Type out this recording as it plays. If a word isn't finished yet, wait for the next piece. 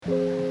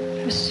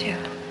Monsieur,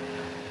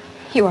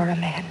 you are a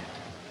man.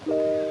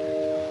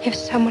 If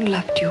someone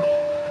loved you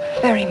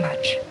very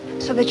much,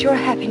 so that your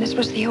happiness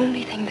was the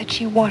only thing that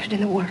she wanted in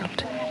the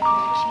world,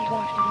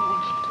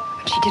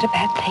 and she did a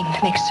bad thing to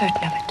make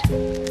certain of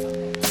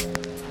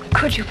it,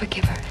 could you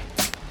forgive her?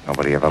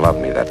 Nobody ever loved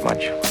me that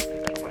much.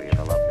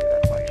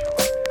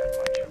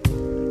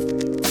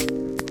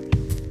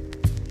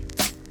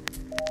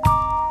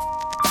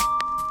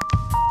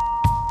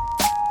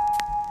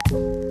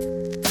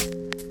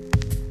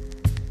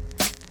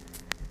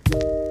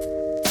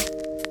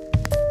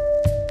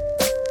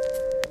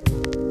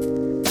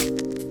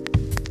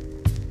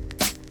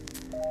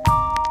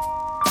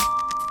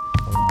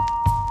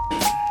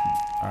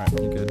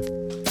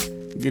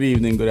 Good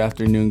evening, good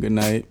afternoon, good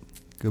night.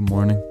 Good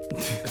morning.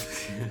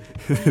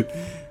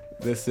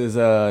 This is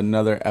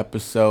another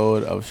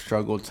episode of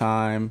Struggle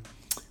Time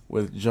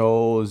with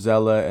Joel,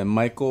 Zella, and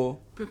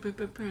Michael.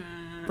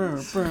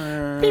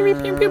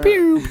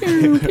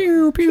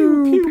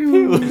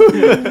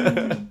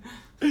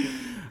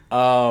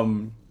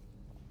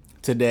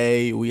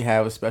 Today we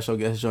have a special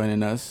guest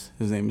joining us.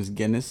 His name is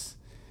Guinness,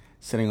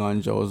 sitting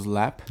on Joel's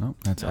lap. No,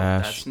 that's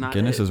Ash. That's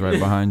Guinness it. is right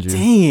behind you.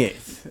 Dang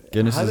it!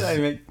 Guinness How is did I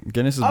make-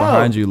 Guinness is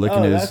behind you,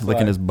 licking that's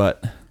why. his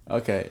butt,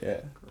 Okay,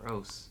 yeah.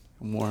 Gross.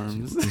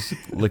 Worms. He's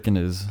licking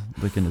his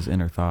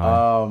inner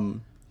thigh.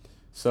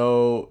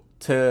 So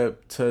to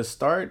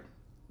start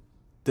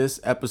this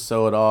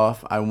episode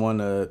off, I want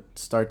to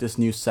start this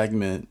new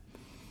segment.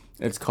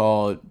 It's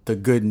called the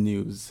good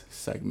news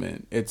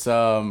segment. It's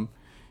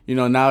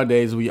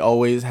nowadays we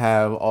always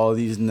have all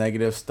these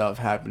negative stuff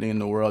happening in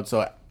the world.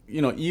 So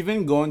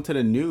even going to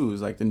the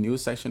news, like the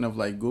news section of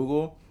like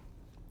Google,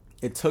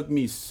 it took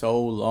me so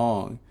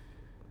long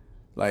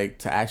like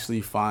to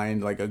actually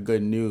find like a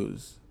good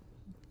news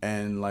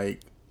and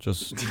like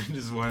Just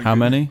Just one how good-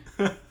 many?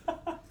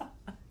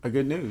 a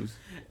good news.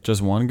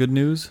 Just one good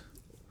news?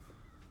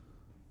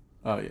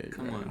 Oh yeah. you're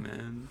Come right. on,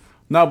 man.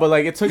 No, but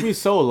like it took me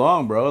so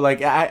long, bro.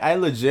 Like I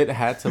legit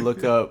had to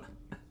look up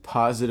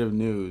positive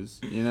news.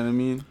 You know what I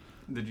mean?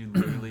 Did you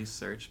literally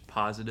search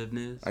positive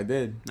news? I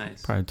did.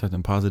 Nice. Probably typed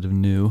in positive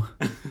new.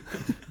 Can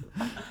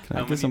I How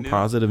get many some new?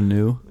 positive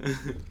new?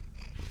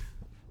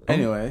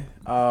 Anyway,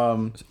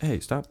 Hey,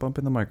 stop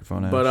bumping the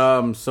microphone, Ash.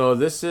 but so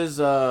this is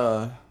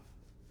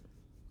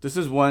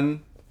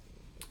one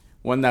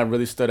that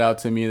really stood out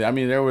to me. I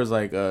mean, there was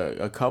like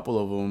a couple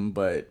of them,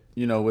 but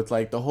with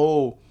like the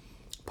whole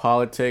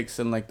politics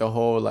and like the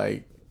whole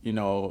like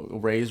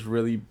race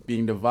really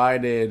being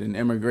divided and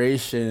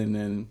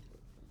immigration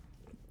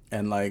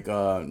and like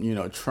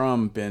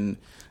Trump and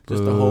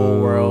just the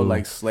whole world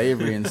like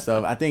slavery and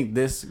stuff. I think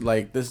this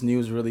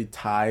news really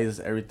ties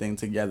everything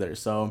together.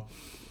 So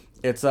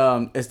it's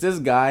this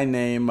guy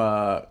named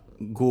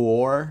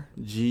Guor,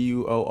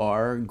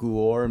 Guor,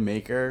 Guor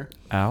Maker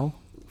Al?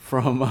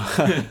 from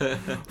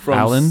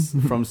Alan?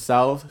 from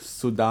South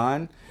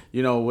Sudan.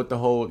 With the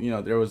whole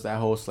there was that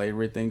whole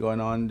slavery thing going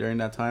on during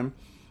that time.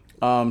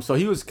 So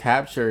he was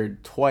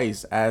captured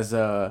twice as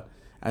a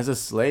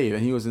slave,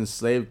 and he was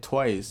enslaved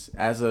twice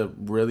as a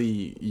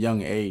really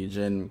young age.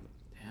 And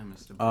Damn,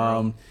 Mr.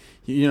 Bro.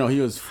 he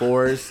was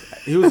forced.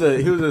 He was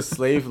a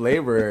slave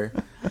laborer.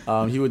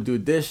 He would do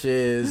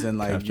dishes and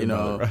like Captured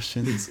by the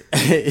Russians.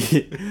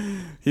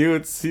 he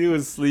would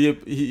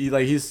sleep.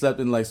 He slept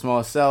in like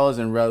small cells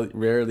and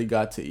rarely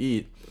got to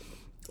eat.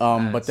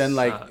 But then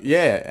like sucks.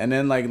 and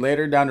then like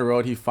later down the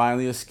road he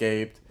finally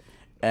escaped,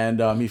 and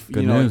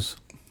Good news.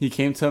 he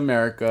came to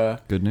America.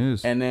 Good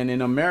news. And then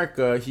in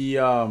America, he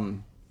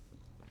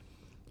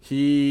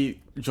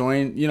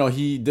joined.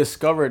 He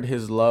discovered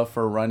his love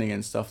for running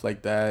and stuff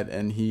like that,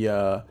 and he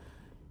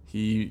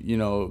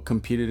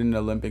competed in the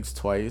Olympics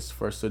twice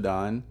for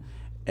Sudan,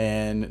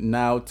 and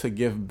now to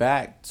give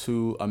back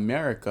to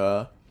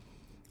America,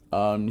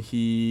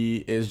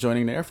 he is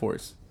joining the Air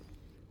Force.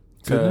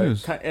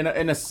 Good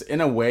news.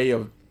 In a way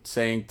of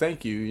saying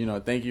thank you.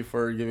 Thank you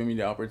for giving me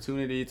the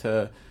opportunity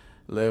to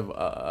live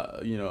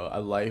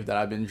a life that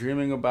I've been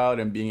dreaming about,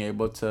 and being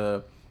able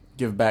to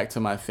give back to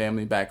my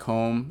family back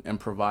home and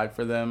provide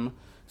for them.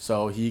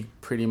 So he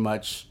pretty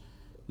much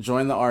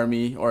joined the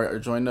Army or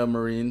joined the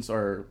Marines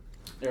or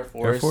Air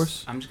Force. Air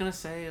Force? I'm just gonna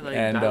say like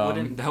And,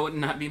 that would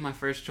not be my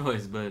first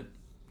choice, but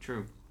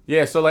true.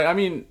 Yeah, so like I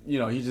mean,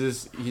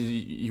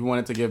 he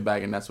wanted to give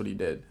back, and that's what he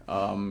did.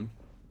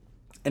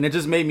 And it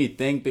just made me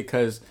think,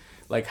 because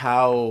like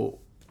how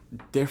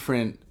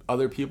different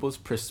other people's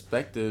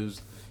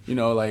perspectives,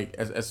 like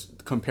as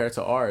compared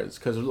to ours.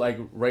 Because like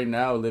right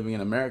now, living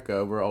in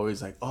America, we're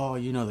always like, oh,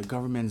 the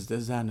government's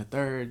this, that, and the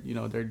third.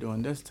 They're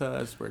doing this to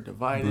us. We're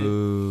divided.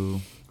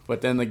 Boo.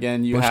 But then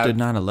again, you Bush have. did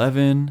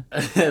 9/11.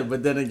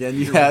 But then again,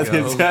 you Here we have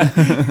go. this guy.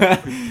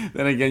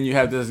 Then again, you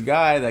have this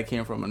guy that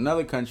came from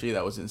another country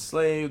that was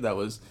enslaved, that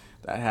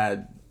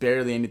had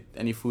barely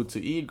any food to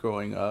eat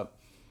growing up.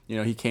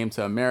 He came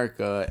to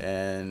America,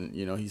 and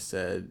he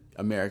said,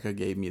 America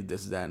gave me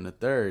this, that, and the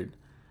third.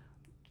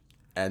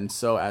 And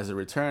so as a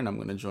return, I'm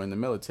going to join the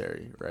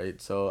military,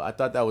 right? So I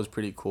thought that was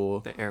pretty cool.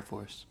 The Air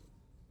Force.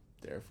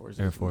 The Air Force.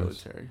 Air is the Force.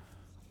 military.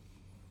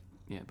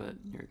 Yeah, but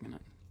you're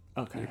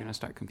Okay. gonna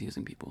start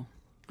confusing people.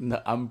 No,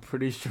 I'm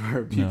pretty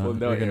sure people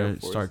know you're gonna Air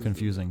Force start is-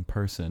 confusing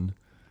person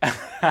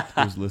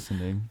who's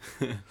listening.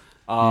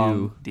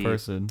 You Deep.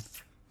 person.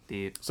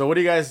 Deep. So what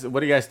do you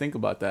guys think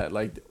about that?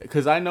 Like,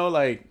 because I know,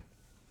 like,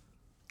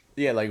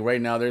 yeah, like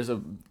right now there's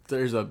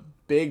a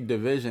big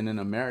division in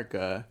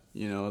America,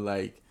 you know,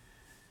 like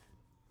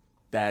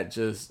that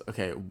just,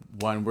 okay,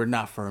 one, we're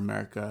not for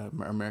America.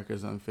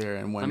 America's unfair.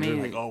 And one, they're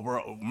like, oh, we're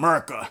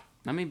America.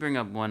 Let me bring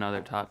up one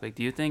other topic.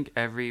 Do you think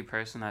every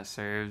person that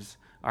serves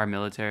our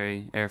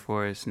military, Air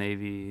Force,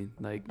 Navy,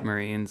 like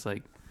Marines,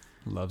 like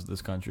Loves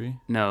this country.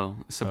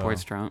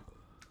 supports Oh. Trump?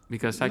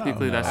 Because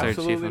technically No, that's their chief.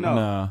 absolutely Of,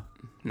 no.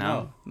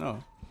 No.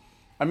 No.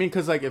 I mean,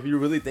 because, like, if you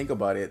really think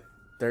about it,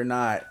 it's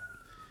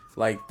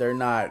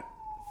not,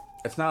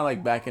 it's not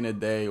like back in the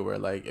day where,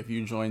 like, if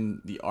you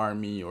join the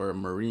Army or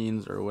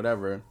Marines or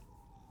whatever,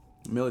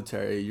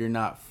 military, you're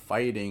not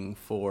fighting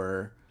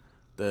for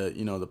the,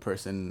 you know, the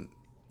person,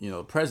 you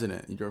know,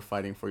 president. You're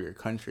fighting for your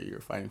country. You're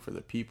fighting for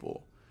the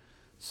people.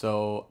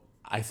 So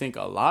I think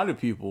a lot of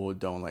people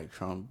don't like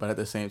Trump, but at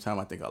the same time,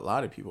 I think a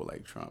lot of people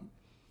like Trump.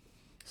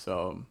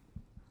 So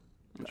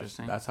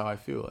Interesting. that's how I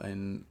feel.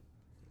 And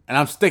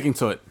I'm sticking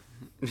to it.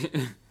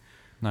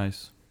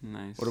 Nice.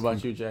 Nice. What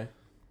about you, Jay?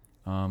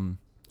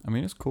 I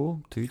mean, it's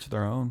cool. To each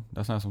their own.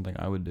 That's not something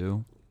I would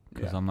do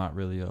because Yeah. I'm not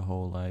really a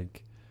whole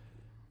like,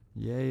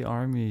 yay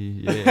Army,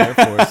 yay Air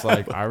Force.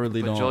 Like I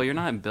really But don't. Joel, you're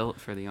not built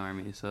for the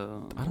Army,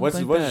 so I don't What's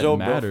think what's that Joe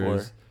built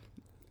matters.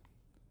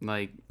 for?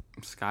 like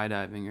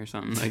skydiving or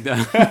something like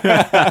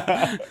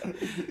that.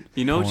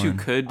 You know what you Porn.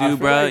 could I do, feel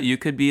bro? like- You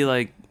could be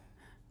like,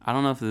 I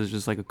don't know if this is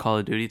just like a Call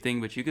of Duty thing,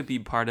 but you could be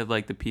part of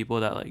like the people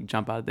that like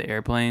jump out of the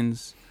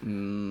airplanes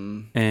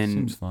and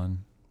Seems fun.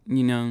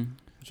 you know,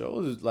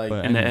 Joel is like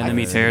But in the anyway.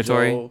 enemy I can see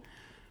territory. Joel-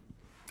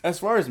 as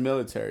far as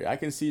military, I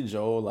can see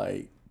Joel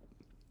like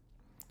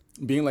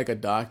being like a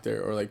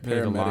doctor or like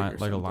paramedic or Like a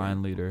something.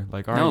 line leader.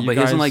 Like all No, right, you but he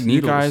guys, doesn't like you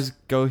needles. guys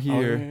go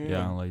here. yeah, yeah.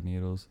 I don't like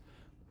needles.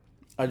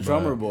 A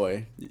drummer But-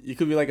 boy. You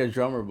could be like a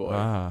drummer boy.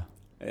 Ah,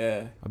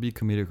 Yeah. I'll be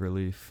comedic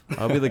relief.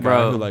 I'll be the guy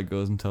Bro, who like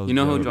goes and tells. You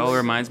know who jokes. Joel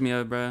reminds me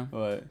of, bro?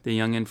 What? The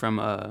youngin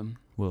from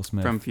Will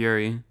Smith. from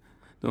Fury,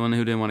 the one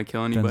who didn't want to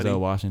kill anybody. Denzel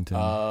Washington.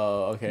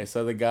 Oh, okay.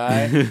 So the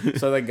guy,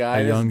 this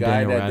guy young that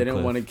Daniel didn't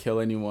Radcliffe. want to kill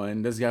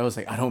anyone. This guy was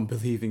like, I don't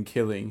believe in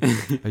killing. a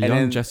and young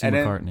then- Jesse and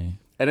then- McCartney.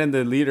 And then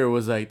the leader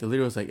was like,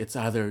 it's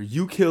either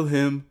you kill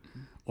him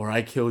or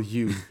I kill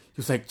you. He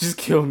was like, just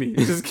kill me.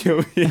 Just kill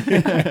me.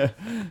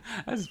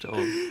 That's Joel.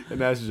 And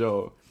that's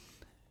Joel.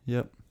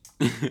 Yep.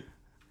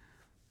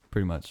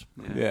 Pretty much.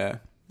 Yeah.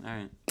 All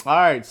right. All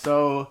right.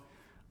 So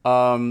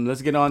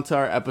let's get on to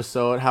our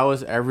episode. How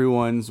was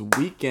everyone's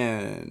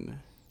weekend?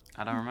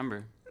 I don't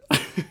remember.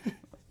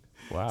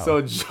 Wow.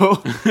 So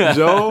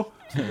Joe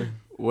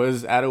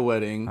was at a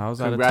wedding. I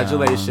was out of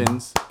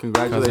Congratulations. Cousin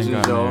Congratulations,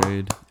 got Joe.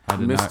 married. I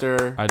did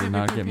Mr. I did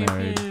not get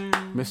married.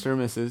 Mr.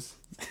 and Mrs.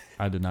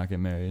 I did not get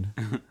married.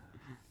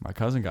 My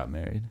cousin got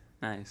married.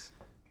 Nice.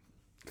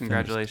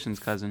 Congratulations,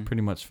 cousin.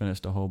 Pretty much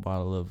finished a whole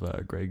bottle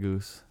of Grey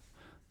Goose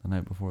the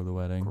night before the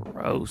wedding.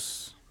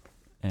 Gross.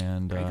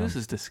 And Grey Goose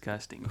is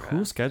disgusting, bro.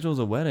 who schedules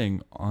a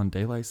wedding on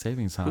daylight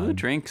savings time? Who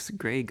drinks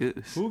Grey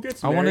Goose? Who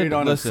gets I married wanted-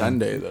 on listen, a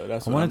Sunday, though?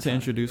 That's I what wanted I'm to saying.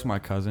 introduce my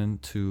cousin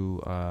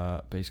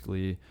to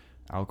basically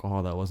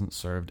alcohol that wasn't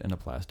served in a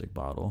plastic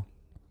bottle,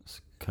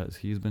 because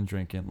he's been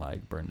drinking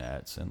like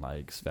Burnett's and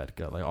like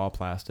Svedka, like all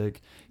plastic.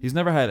 He's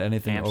never had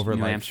anything over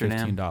New like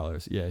Amsterdam?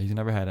 $15. Yeah, he's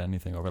never had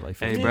anything over like $15.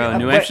 Hey, bro, Yeah,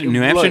 New, but New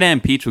look, Amsterdam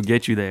Peach will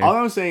get you there. All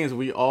I'm saying is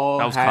we all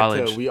That was had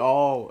college. to. We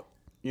all,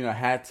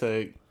 had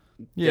to.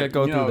 Yeah,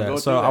 go you through know, that. go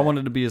So through I that.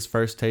 wanted to be his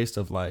first taste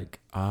of like,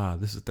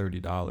 this is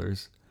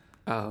 $30.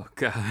 Oh,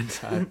 God.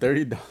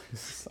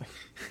 $30.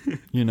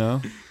 You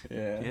know?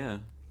 Yeah. Yeah,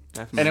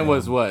 definitely. And it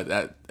was what?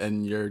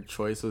 And your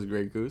choice was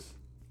Grey Goose?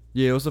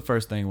 Yeah, it was the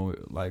first thing when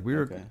we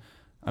were. Okay.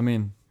 I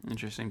mean,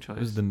 Interesting it choice.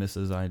 was the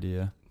missus'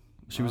 idea.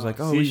 She was like,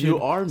 "Oh, see, we should." you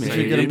are So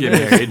married. you get did him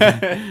get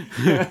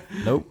this. married.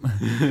 Nope.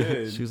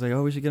 Good. She was like,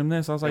 "Oh, we should get him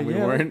this." I was like, And we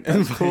 "Yeah, weren't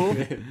that's cool.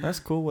 invited. That's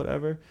cool,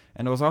 whatever."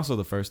 And it was also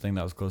the first thing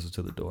that was closest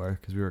to the door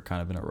because we were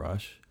kind of in a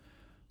rush.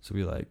 So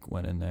we like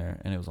went in there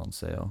and it was on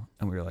sale,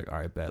 and we were like, "All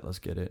right, bet, let's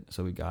get it."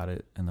 So we got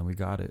it, and then we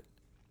got it,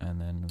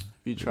 and then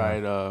You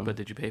tried. But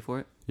did you pay for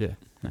it? yeah,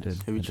 I Nice. did.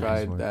 Have I you did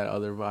tried for it. that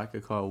other vodka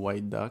called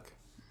White Duck?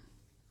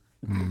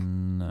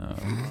 No,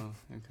 Oh,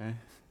 okay.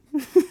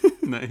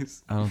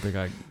 Nice. I don't think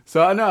I.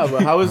 So I know,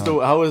 but how was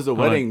the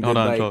wedding? Hold Did,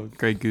 on, like, Joel.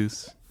 Grey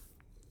Goose.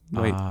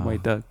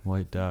 White duck.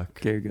 White duck.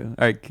 There you go. All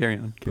right, carry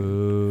on.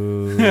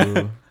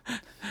 Boo.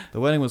 The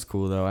wedding was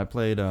cool though. I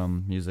played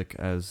music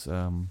as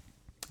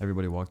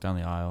everybody walked down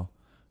the aisle,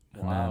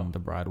 and Wow. then the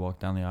bride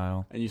walked down the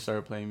aisle. And you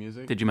started playing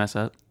music? Did you mess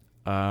up?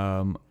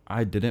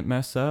 I didn't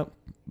mess up,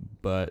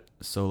 but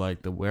so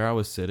like where I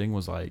was sitting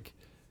was like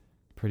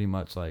pretty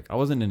much like I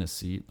wasn't in a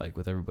seat like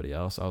with everybody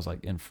else. I was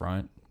like in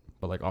front,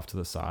 but like off to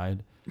the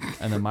side.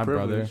 And then my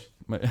brother,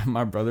 Privilege.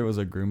 my brother was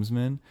a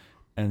groomsman,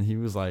 and he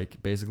was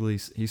like, basically,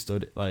 he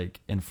stood like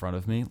in front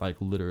of me, like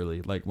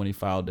literally, like when he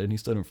filed in, he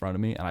stood in front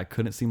of me, and I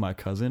couldn't see my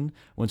cousin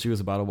when she was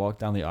about to walk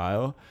down the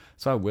aisle.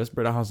 So I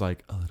whispered, I was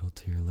like, a little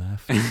to your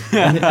left,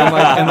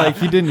 and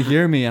he didn't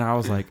hear me, and I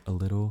was like, a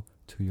little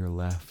to your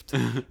left,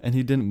 and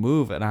he didn't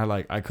move, and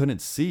I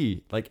couldn't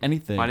see like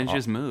anything. Why didn't you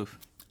just move?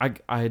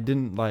 I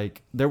didn't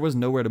like, there was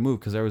nowhere to move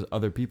because there was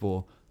other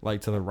people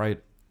like to the right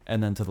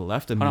and then to the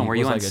left of me. Hold on, were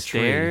you was on like a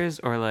stairs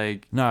or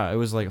like? No, it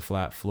was like a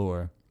flat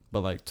floor.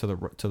 But like to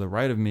the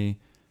right of me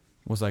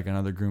was like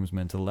another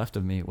groomsman. To the left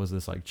of me was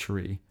this like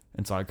tree,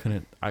 and so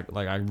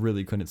I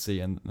really couldn't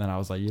see. And then I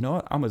was like, you know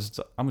what, I'm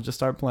gonna just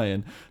start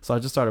playing. So I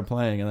just started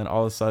playing, and then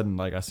all of a sudden,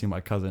 like, I see my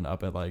cousin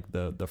up at like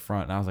the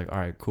front, and I was like, all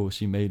right, cool,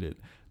 she made it.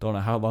 Don't know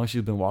how long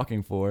she's been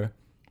walking for,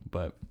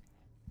 but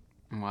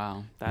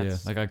Wow, yeah,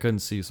 like I couldn't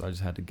see, so I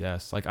just had to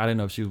guess. Like I didn't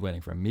know if she was waiting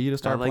for me to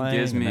start that like playing.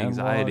 gives me and then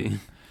anxiety. walk.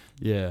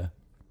 Yeah,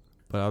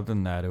 but other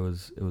than that, it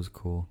was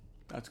cool.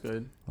 That's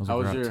good. It How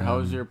was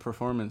great your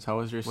performance? How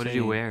was your What did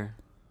singing? you wear?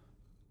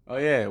 Oh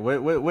yeah,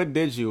 what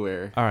did you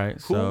wear? All right,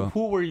 so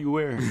Who were you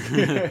wearing?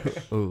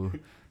 ooh,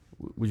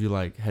 would you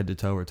like head to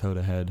toe or toe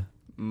to head?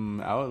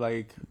 I would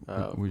like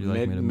Would you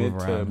like me to move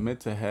around? mid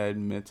to head,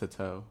 mid to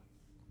toe.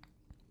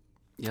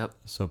 Yep.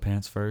 So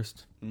pants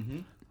first. Mm-hmm.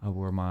 I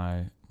wore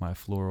my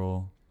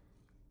floral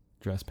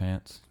dress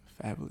pants.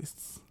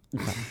 Fabulous.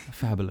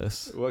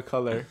 Fabulous. What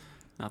color?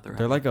 Not the right.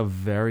 They're like a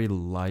very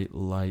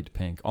light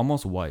pink,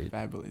 almost white.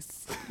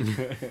 Fabulous.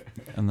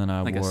 And then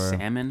I like a wore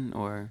salmon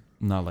or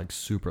not like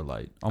super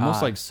light, almost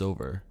Ah. like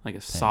silver. like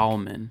a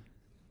salmon.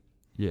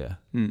 Yeah.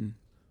 Hmm.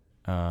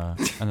 And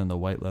then the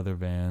white leather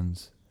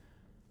Vans.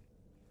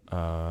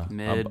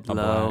 Mid, a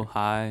low, black-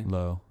 high.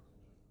 low,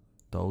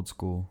 the old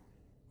school.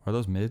 Are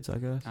those mids? I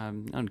guess I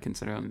would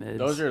consider them mids.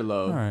 Those are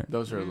low. All right.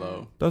 Those are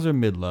low. those are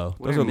mid low.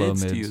 What Those are are low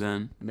mids mids. to you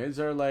then? Mids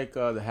are like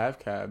the half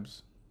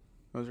cabs.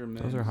 Those are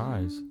mids. Those are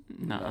highs.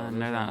 No, those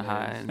they're are not mids.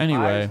 high.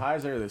 Anyway.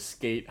 Highs are the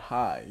skate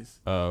highs.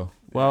 Oh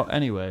well.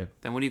 Anyway,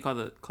 Then what do you call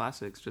the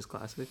classics? Just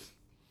classics?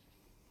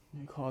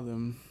 You call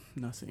them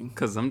nothing.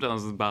 Because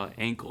sometimes it's about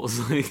ankles.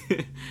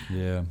 Like,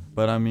 yeah.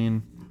 But I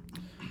mean,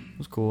 it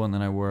was cool. And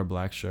then I wore a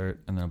black shirt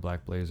and then a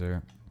black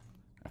blazer.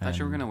 I thought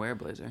you were gonna wear a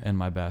blazer. And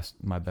my best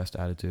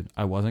attitude.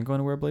 I wasn't going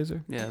to wear a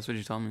blazer. Yeah, that's what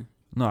you told me.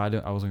 No, I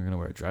didn't. I wasn't going to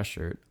wear a dress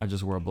shirt. I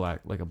just wore a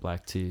black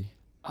tee,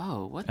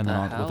 Oh, what and the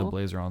then hell? with a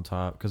blazer on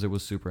top because it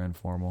was super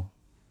informal.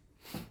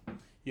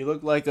 You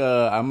look like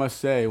I must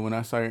say, when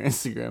I saw your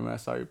Instagram and I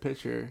saw your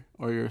picture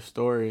or your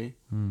story,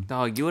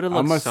 Dog, you would have I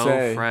looked must so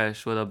say-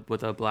 fresh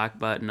with a black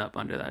button up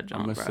under that I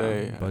jump, must bro.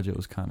 say, Budget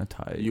was kind of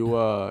tight. you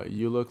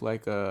look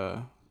like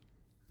a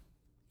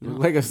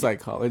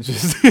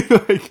psychologist.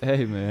 Like,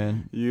 Hey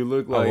man, you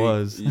look I like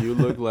was. you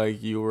look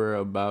like you were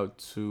about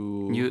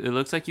to. It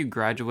looks like you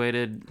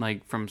graduated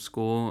like from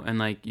school and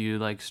like you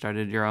like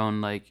started your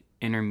own like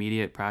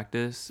intermediate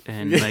practice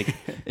and like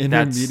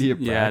intermediate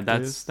that's, yeah,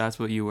 practice. that's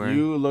what you were.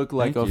 You look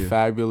like Thank a you.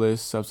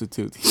 fabulous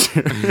substitute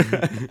teacher.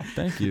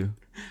 Thank you,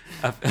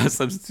 a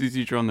substitute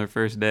teacher on their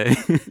first day.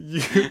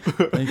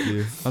 thank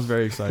you. I was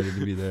very excited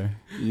to be there.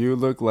 You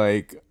look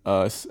like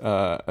a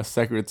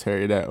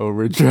secretary that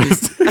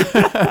overdressed.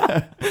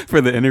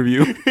 For the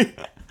interview.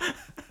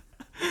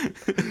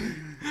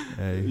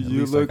 Hey, at You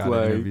least look I got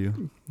like- an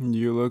interview.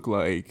 You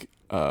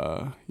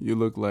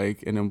look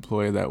like an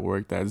employee that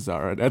worked at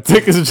Zara that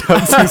took his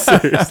job too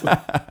seriously.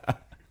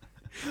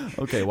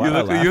 Okay, why did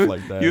I laugh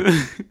like that? You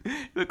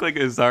look like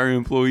a Zara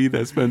employee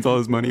that spends all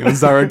his money on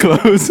Zara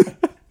clothes.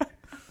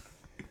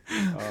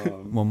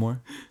 One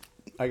more.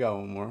 I got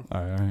one more.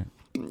 All right.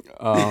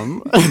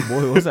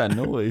 Boy, What's that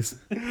noise?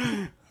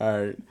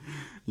 all right.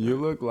 You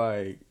look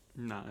like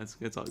Nah,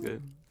 it's all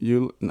good.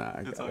 you. Nah,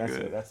 It's all that's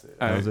good. it. That's it.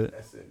 All That was right. it.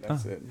 That's it.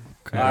 That's it.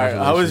 Okay. All right.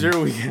 How was your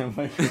weekend,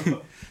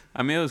 Michael?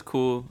 I mean, it was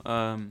cool.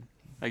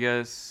 I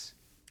guess,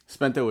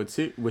 Spent it with.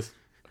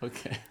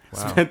 Okay.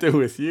 Wow. Spent it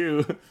with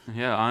you.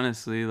 yeah,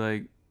 honestly,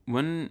 like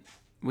when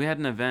we had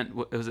an event,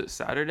 was it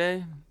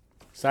Saturday?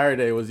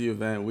 Saturday was the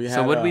event. We had.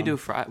 So what did we do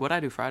What'd I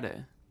do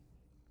Friday?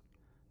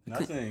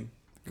 Nothing.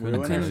 We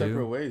Couldn't went our tell you.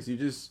 separate ways. You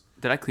just.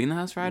 Did I clean the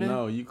house Friday?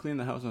 No, you cleaned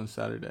the house on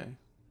Saturday.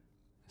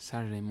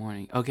 Saturday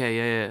morning. Okay,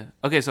 yeah.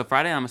 Okay, so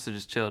Friday I must have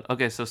just chilled.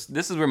 Okay, so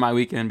this is where my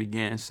weekend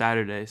began,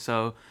 Saturday.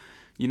 So,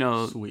 you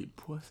know, Sweet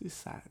pussy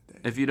Saturday.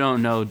 if you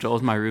don't know,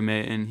 Joel's my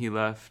roommate and he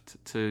left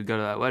to go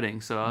to that wedding.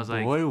 So I was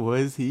like, Boy,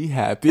 was he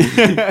happy.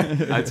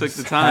 I took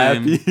the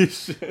time. Happy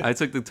shit. I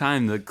took the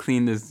time to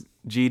clean this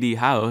GD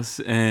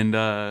house and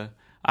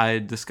I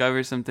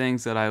discovered some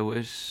things that I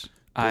wish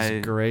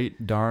This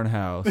great darn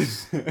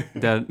house.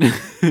 that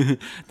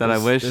that I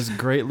wish. This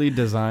greatly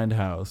designed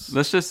house.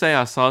 Let's just say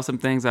I saw some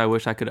things I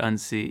wish I could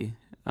unsee.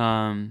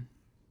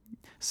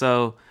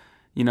 So,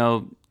 you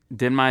know,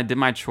 did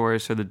my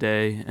chores for the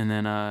day, and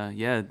then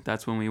yeah,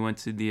 that's when we went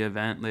to the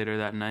event later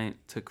that night.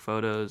 Took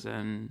photos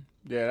and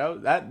Yeah,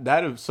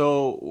 that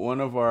so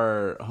one of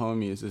our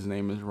homies, his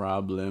name is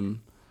Rob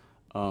Lim,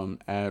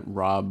 at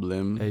Rob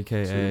Lim,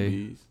 AKA 2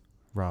 Bs.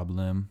 Rob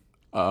Lim.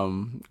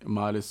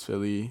 Modest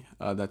Philly,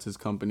 that's his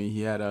company.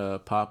 He had a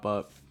pop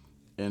up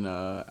in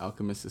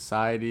Alchemist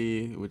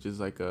Society, which is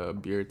like a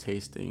beer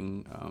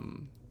tasting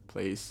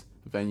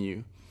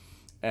venue.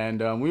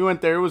 And we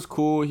went there. It was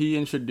cool. He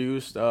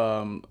introduced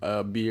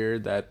a beer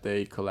that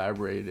they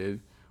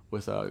collaborated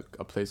with a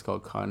place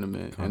called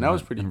Condiment, and that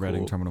was pretty in cool.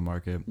 Reading Terminal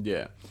Market.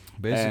 Yeah.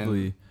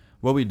 Basically,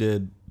 what we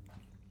did,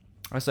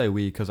 I say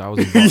we because I was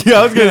involved. Yeah,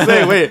 I was gonna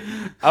say, wait.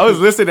 I was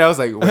listening. I was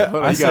like, wait,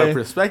 hold on, you got a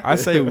perspective. I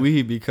say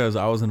we because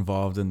I was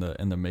involved in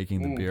the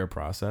making the beer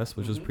process,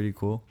 which was pretty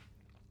cool.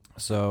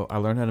 So I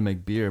learned how to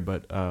make beer,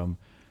 but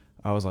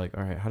I was like,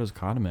 all right, how does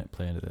Condiment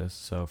play into this?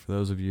 So for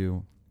those of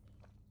you,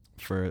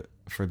 for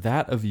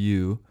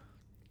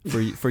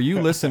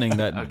you listening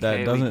that Okay, that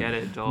we doesn't get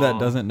it, Joel. that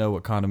doesn't know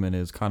what Condiment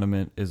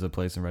is a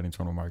place in Reading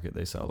Terminal Market.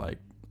 They sell like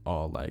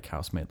all like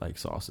house made like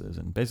sauces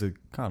and basically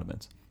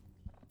condiments.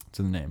 It's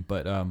in the name.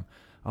 But I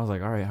was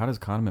like, all right, how does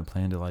Condiment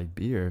play into like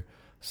beer?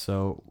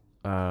 So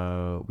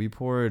we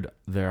poured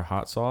their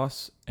hot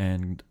sauce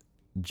and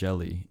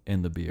jelly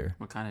in the beer.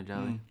 What kind of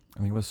jelly? I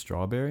think it was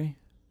strawberry.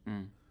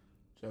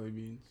 Jelly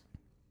beans.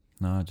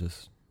 No,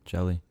 just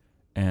jelly,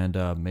 and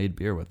made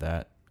beer with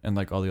that and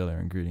like all the other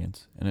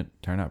ingredients, and it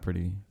turned out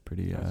pretty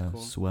That's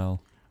cool.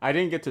 swell. I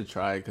didn't get to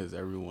try because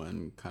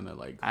everyone kind of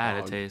like. I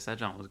had a taste. That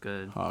junk was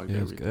good. Hogged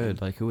It was everything.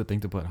 good. Like who would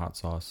think to put hot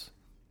sauce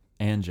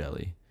and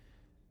jelly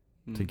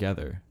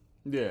together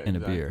Yeah, in a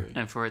beer?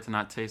 And for it to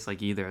not taste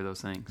like either of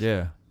those things.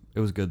 Yeah, it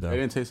was good It though.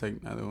 didn't taste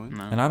like neither one.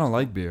 No. And I don't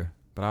like beer,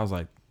 but I was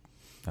like,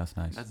 that's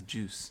nice. That's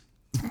juice.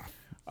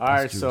 All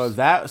right, That's so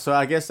juice.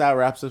 I guess that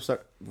wraps up.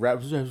 Like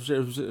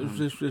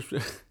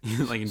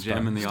in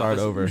Jam in the Start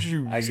office. over.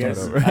 I Start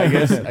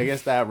guess over. I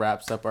guess that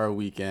wraps up our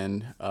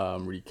weekend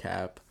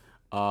recap.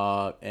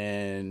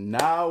 And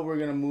now we're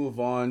gonna move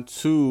on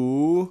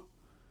to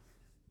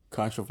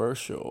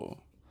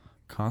controversial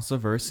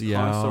Topic.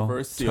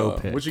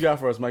 What you got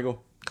for us,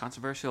 Michael?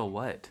 Controversial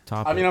what?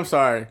 Topic. I mean, I'm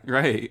sorry.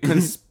 Right.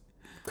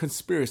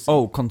 Conspiracy.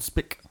 oh,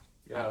 conspic.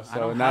 Yeah, I so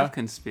don't now have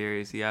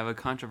conspiracy. I have a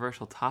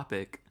controversial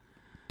topic.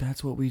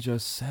 That's what we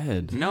just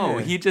said. No,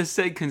 Yeah. he just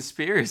said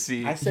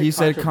conspiracy. He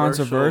said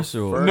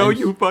controversial. first. No,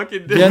 you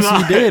fucking did Yes,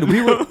 not. he did. Do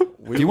you want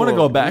to will-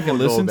 go back we and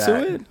will go listen to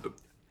back. it?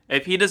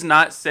 If he does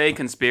not say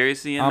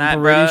conspiracy in that,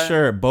 I'm pretty bruh,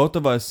 sure both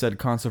of us said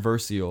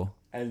controversial.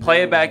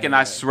 play it back, and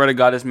I swear to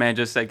God, this man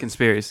just said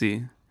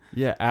conspiracy.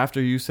 Yeah, after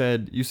you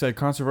said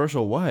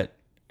controversial what?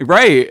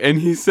 Right, and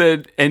he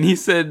said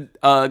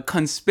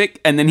conspic,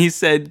 and then he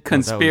said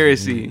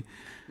conspiracy.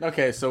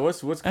 Okay, so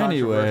what's Anyway.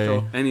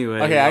 controversial? Anyway,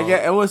 Okay, I y'all-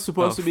 get it was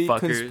supposed to be fuckers.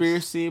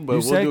 conspiracy, but You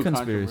we'll said do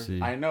conspiracy.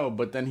 controversy. I know,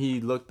 but then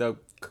he looked up.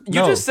 You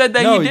just said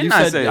that you did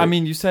not say it. I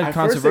mean, you said I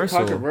first said controversial.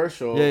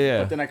 controversial, Yeah.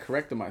 but then I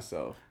corrected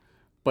myself.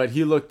 But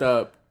he looked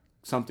up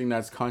something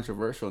that's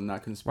controversial,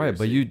 not conspiracy. Right,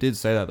 but you did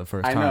say that the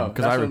first I time know,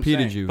 because that's I what I'm repeated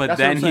saying. you. But That's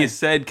what then I'm he saying.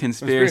 said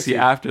conspiracy Conspiracy.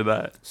 after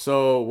that.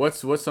 So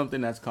what's something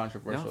that's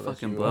controversial? Y'all that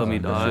fucking you, blow me,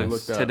 that you dog.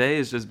 looked up? Today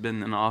has just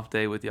been an off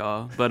day with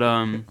y'all. But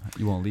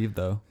You won't leave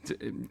though.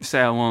 say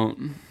I won't.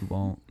 You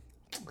won't.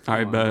 All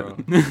right, on, bet.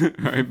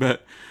 All right,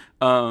 bet.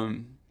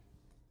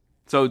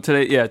 So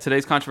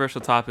today's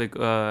controversial topic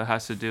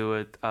has to do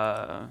with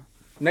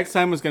Next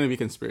time was gonna be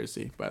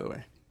conspiracy, by the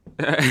way.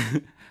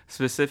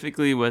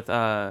 specifically with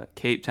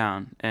Cape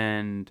Town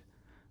and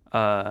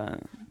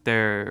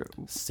their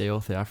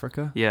South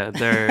Africa.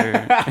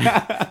 their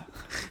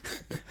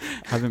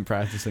I've been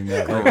practicing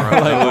that like,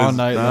 that all was,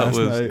 night. that last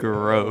was night.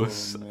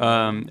 gross.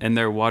 And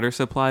their water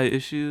supply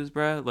issues,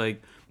 bruh.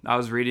 Like I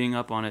was reading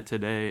up on it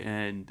today,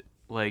 and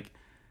like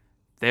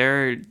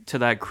they're to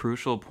that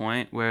crucial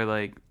point where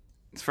like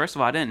first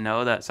of all, I didn't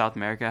know that South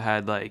America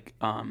had like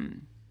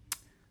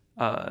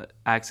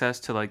access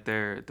to like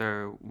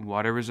their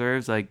water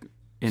reserves like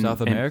in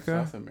South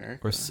America South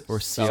America. or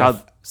South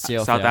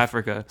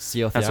Africa.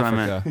 South That's what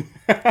I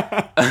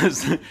Africa.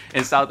 meant.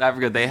 In South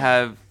Africa, they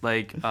have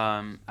like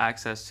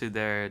access to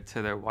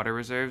their water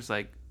reserves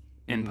like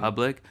in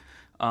public.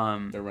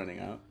 They're running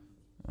out.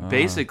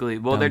 Basically,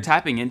 well, they're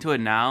tapping into it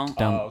now,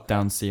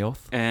 Down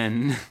south.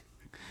 and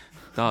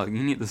dog,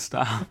 you need to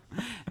stop.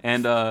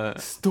 And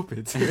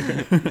Stupid.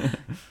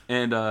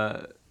 and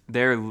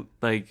they're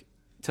like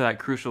to that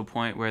crucial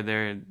point where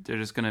they're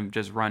just gonna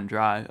just run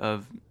dry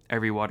of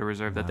every water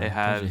reserve that they Don't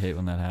have. you hate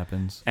when that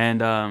happens?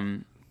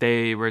 And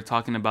they were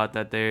talking about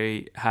that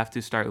they have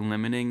to start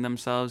limiting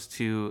themselves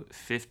to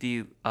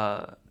 50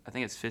 I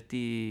think it's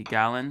 50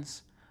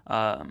 gallons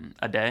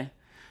a day,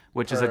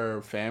 which is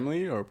Per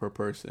family or per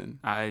person?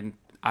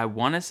 I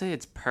want to say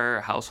it's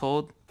per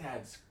household,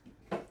 That's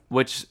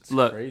which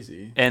look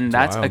crazy. and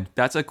That's that's wild.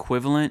 that's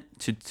equivalent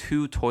to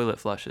 2 toilet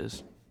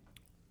flushes.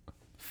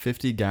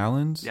 50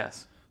 gallons.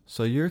 Yes.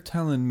 So you're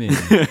telling me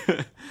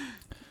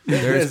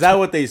Is that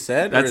what they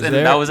said? Or That's is in-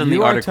 it- that was in the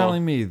you article. are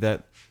telling me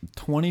that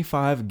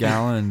 25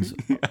 gallons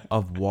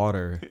of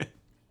water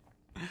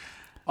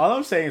all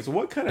I'm saying is,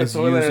 what kind of is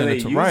toilet used are in they a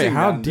using? right?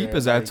 How down deep there?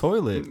 is that Like,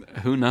 toilet?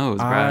 Who knows,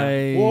 bro?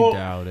 I Well-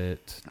 doubt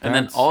it. And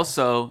then That's-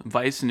 also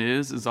Vice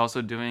News is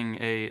also doing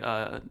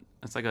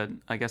it's like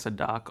I guess a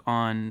doc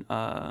on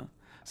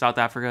South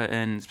Africa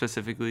and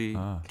specifically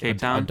Cape a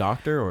Town.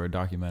 doctor or a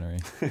documentary?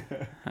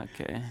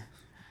 Okay.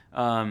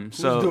 Who's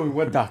So doing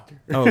what,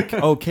 doctor?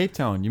 Oh, Cape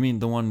Town. You mean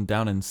the one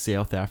down in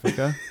South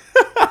Africa?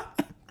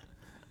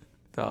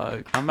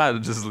 dog, I'm about to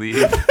just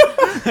leave.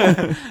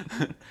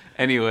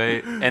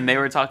 Anyway, and they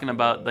were talking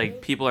about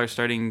like people are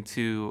starting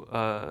to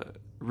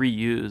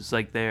reuse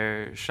like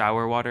their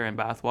shower water and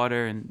bath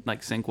water and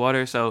like sink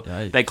water. So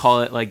Yikes. they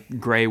call it like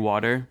gray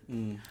water.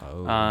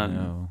 Oh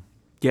no.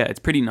 Yeah, it's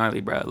pretty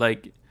gnarly, bro.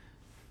 Like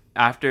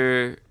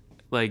after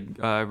like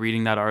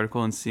reading that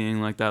article and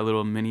seeing like that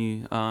little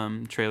mini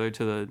trailer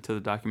to the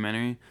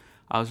documentary,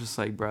 I was just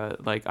like, bro,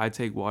 like I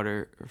take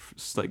water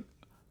like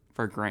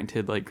for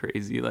granted like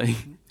crazy. Like,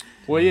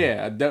 well,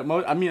 yeah.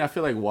 I mean, I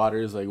feel like water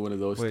is like one of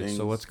those Wait, things.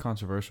 so what's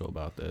controversial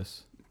about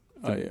this?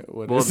 Oh yeah.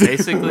 well,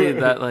 basically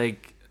that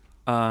like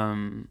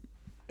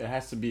it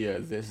has to be a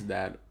this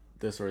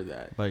or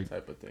that Like,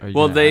 type of thing. Are you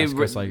Well, gonna they ask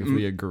us, like if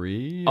we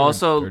agree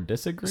also or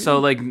disagree. So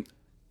like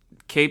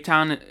Cape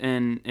Town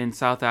in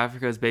South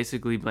Africa is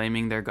basically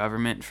blaming their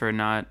government for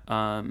not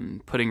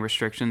putting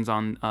restrictions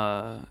on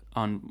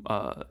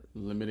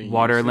Limiting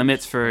water usage?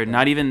 limits for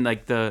not even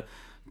like the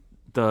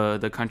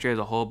country as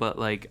a whole, but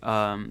like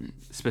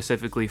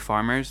specifically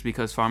farmers,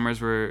 because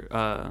farmers were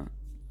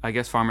I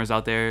guess farmers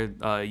out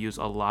there use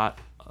a lot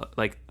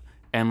like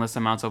endless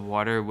amounts of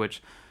water,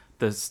 which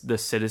the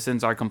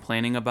citizens are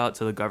complaining about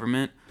to the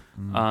government.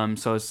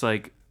 So it's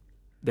like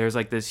there's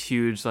like this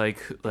huge like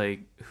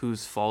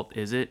whose fault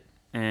is it?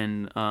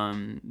 And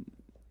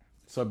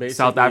So basically,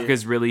 South Africa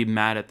is really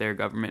mad at their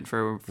government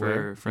for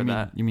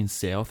that. You mean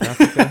South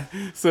Africa?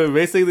 So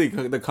basically,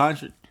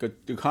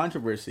 the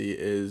controversy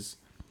is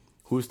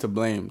who's to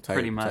blame type,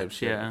 Pretty much, type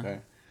shit. yeah. Okay.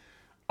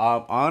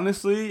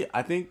 Honestly,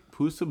 I think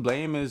who's to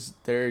blame is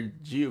their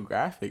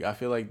geographic. I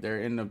feel like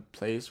they're in a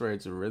place where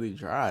it's really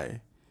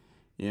dry.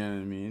 You know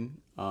what I mean?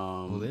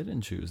 Well, they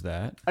didn't choose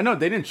that. I know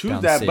they didn't choose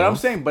Down that, but I'm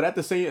south. saying, but at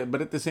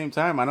the same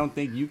time, I don't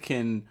think you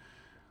can.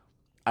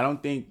 I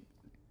don't think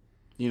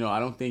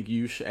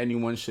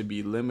anyone should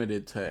be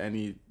limited to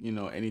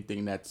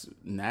anything that's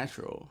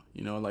natural.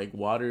 Like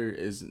water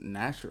is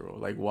natural.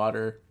 Like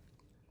water,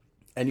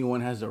 anyone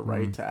has the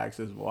right to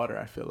access water.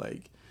 I feel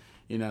like,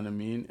 you know what I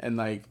mean. And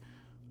like,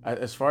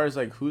 as far as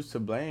like who's to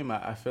blame,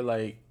 I feel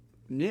like,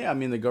 yeah, I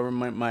mean the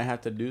government might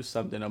have to do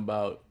something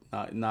about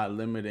not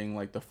limiting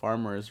like the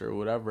farmers or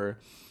whatever.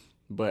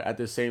 But at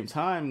the same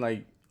time,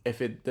 like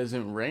if it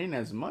doesn't rain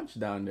as much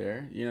down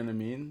there, you know what I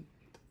mean?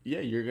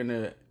 Yeah, you're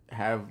gonna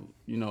have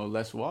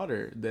less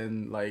water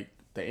than like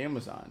the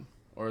Amazon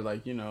or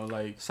like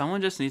like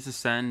Someone just needs to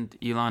send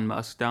Elon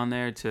Musk down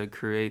there to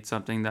create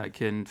something that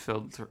can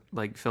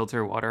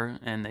filter water,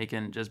 and they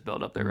can just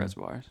build up their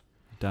reservoirs.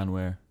 Down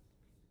where?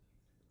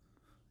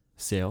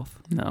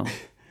 South? No.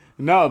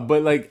 no,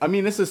 but like I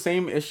mean it's the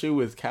same issue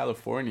with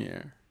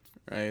California,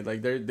 right?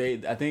 Like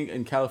I think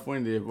in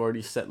California they've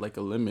already set like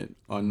a limit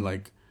on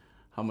like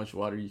how much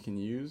water you can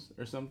use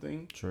or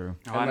something. True.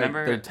 Oh, And, I like,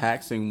 remember they're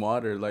taxing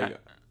water like.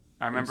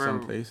 I remember some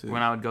places.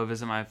 when I would go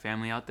visit my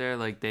family out there,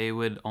 like they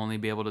would only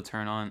be able to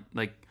turn on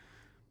like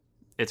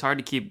it's hard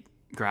to keep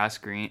grass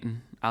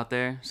green out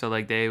there, so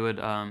like they would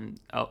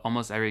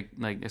almost every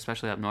like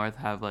especially up north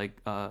have like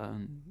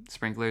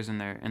sprinklers in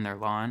their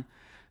lawn,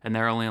 and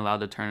they're only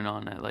allowed to turn it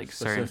on at like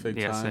Specific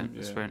time,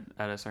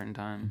 at a certain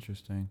time.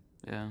 Interesting.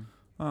 Yeah.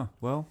 Oh,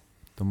 well,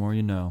 the more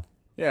you know.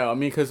 Yeah, I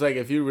mean, because like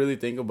if you really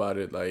think about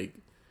it, like,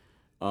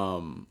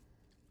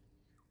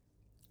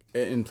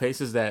 in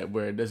places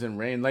where it doesn't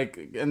rain,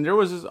 like, and there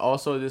was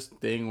also this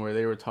thing where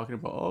they were talking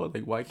about, oh,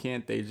 like why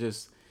can't they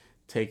just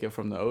take it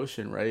from the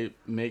ocean, right?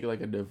 Make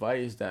like a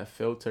device that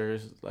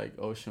filters like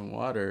ocean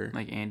water,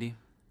 Like Andy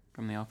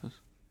from The Office.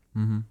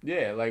 Mm-hmm.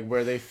 yeah, like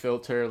where they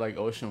filter like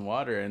ocean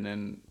water, and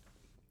then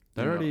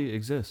That already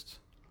exists.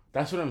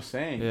 That's what I'm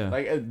saying. Yeah.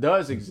 Like it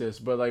does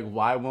exist, but like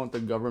why won't the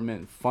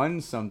government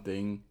fund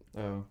something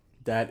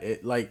that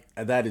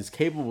is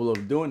capable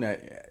of doing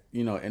that,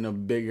 in a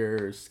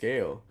bigger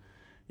scale?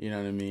 You know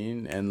what I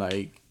mean? And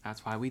like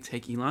That's why we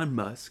take Elon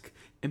Musk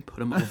and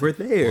put him over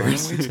there. Why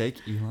don't we take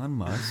Elon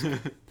Musk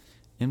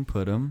and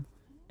put him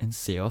in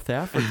South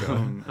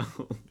Africa?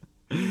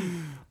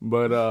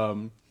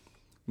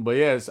 but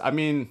yes, I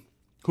mean,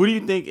 who do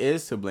you think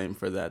is to blame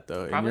for that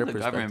though? Probably in your the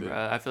perspective? government,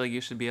 bro. I feel like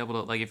you should be able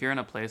to, like, if you're in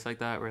a place like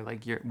that where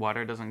like your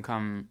water doesn't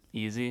come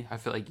easy, I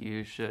feel like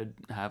you should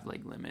have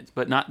like limits,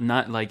 but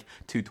not like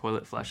 2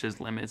 toilet flushes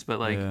limits, but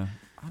like Yeah.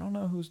 I don't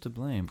know who's to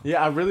blame.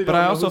 Yeah, I really. But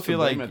don't I know also who's to feel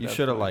blame like at you that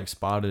should have point. like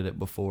spotted it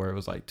before it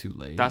was like too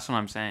late. that's what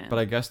I'm saying. But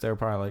I guess they were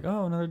probably like,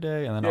 oh, another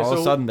day, and then Yeah, all of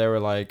a so sudden they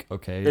were like,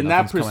 okay. in that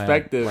nothing's coming out-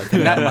 perspective, like,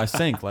 coming out of my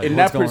sink. Like, in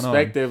what's that going on?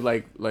 perspective,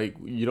 like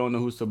you don't know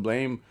who's to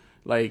blame.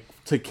 Like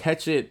to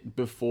catch it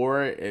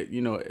before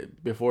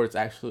before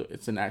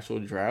it's an actual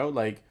drought.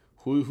 Like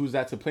who's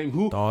that to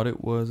blame? Thought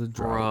it was a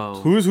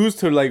drought. Bro, Who's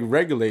to like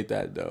regulate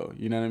that though?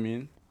 You know what I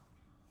mean?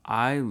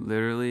 I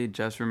literally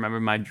just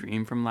remembered my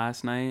dream from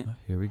last night.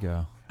 Here we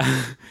go.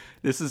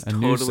 This is A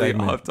new totally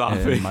segment off in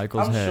topic.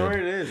 Michael's I'm head. sure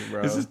it is,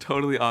 bro. This is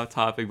totally off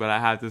topic, but I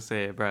have to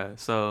say it, bro.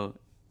 So,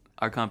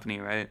 our company,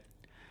 right?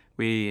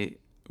 We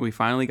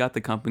finally got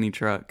the company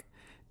truck,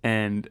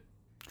 and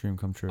Dream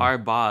come true. Our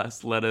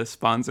boss let us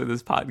sponsor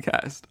this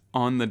podcast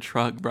on the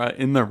truck, bro,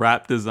 in the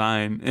wrap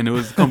design, and it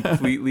was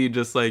completely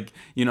just like,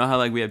 you know how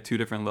like we have 2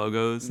 different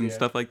logos and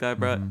stuff like that,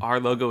 bro. Our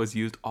logo was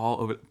used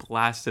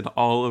blasted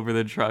all over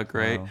the truck,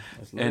 right? Wow.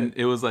 And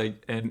it was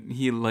like, and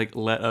he like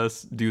let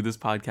us do this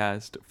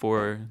podcast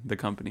for the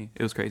company.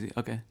 It was crazy.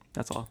 Okay,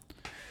 that's all.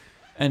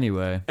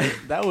 Anyway,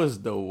 That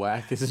was the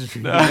wackest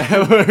dream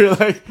ever.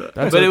 Like,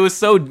 that's But it was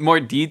so more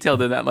detailed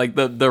than that. Like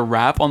the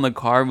wrap on the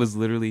car was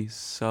literally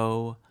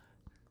so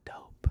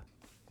dope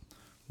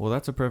well,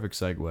 that's a perfect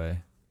segue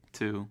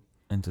too.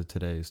 into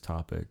today's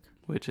topic.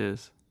 Which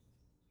is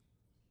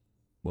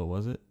What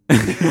was it?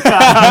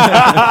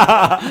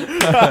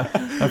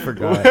 I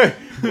forgot.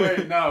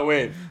 wait, no,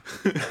 wait.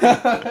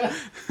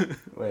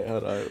 Wait,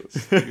 hold on.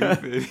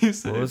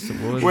 What was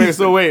Wait,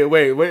 so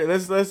wait.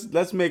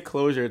 Let's make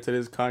closure to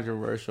this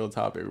controversial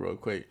topic real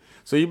quick.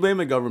 So you blame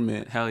the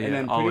government. Hell yeah, And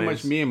then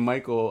always. pretty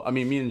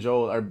much me and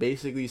Joel are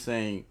basically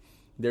saying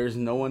there's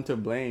no one to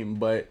blame,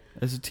 but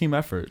It's a team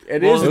effort.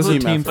 it Well, is it was a a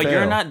team team effort. But fail.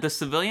 you're not, the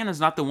civilian is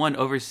not the one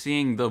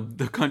overseeing the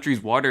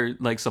country's water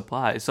like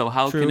supply. So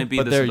how True, can it be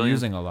but the they're civilian?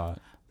 using a lot.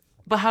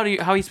 But how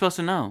are you supposed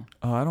to know?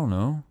 Oh, I don't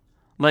know.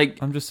 Like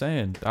I'm just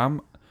saying.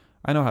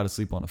 I know how to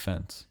sleep on a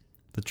fence.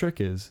 The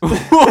trick is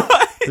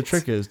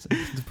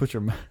to put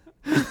your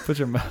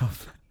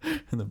mouth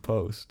in the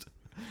post.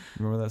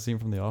 Remember that scene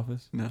from The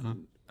Office? no.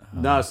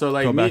 No, so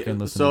like Go me, back and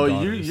listen so to you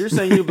Daughters. you're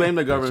saying you blame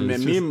the Bitches.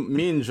 government.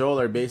 Me and Joel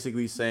are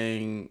basically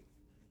saying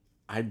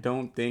I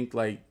don't think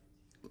like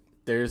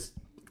there's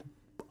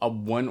a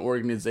one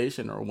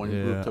organization or one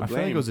group Yeah, to I blame. feel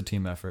like it was a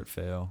team effort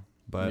fail.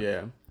 But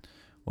yeah.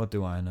 what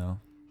do I know?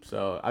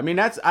 So I mean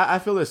I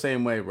feel the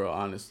same way, bro.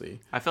 Honestly,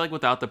 I feel like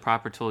without the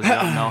proper tools, you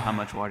don't know how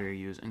much water you're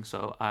using.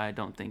 So I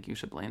don't think you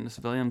should blame the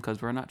civilian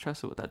because we're not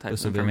trusted with that type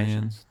The of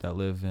information. civilians that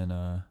live in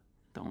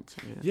Don't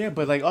say it. yeah,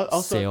 but like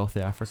also South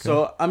Africa.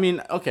 so I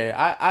mean okay,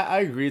 I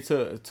agree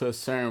to a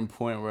certain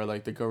point where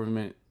like the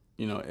government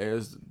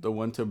is the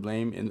one to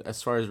blame in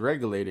as far as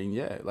regulating.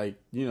 Yeah, like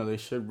they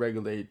should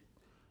regulate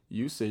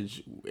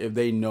usage if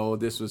they know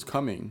this was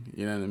coming.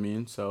 You know what I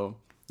mean? So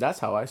that's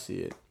how I see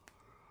it.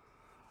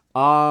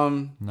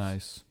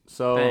 Nice.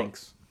 So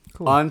Thanks.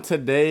 Cool. on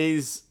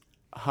today's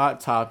hot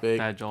topic,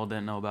 That Joel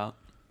didn't know about.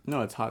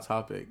 no, it's hot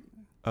topic.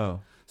 Oh,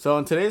 So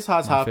on today's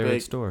hot my favorite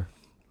topic, store.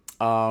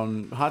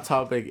 hot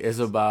topic is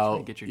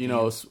about Get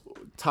your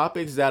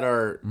topics that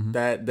are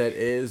that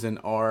is and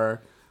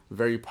are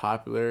very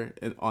popular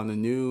on the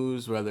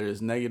news, whether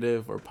it's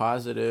negative or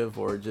positive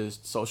or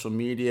just social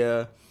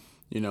media.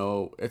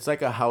 It's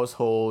like a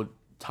household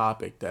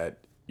topic that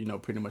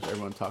pretty much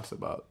everyone talks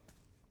about.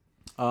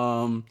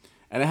 And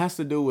it has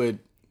to do with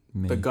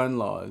the gun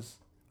laws,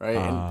 right?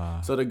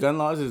 And so the gun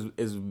laws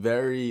is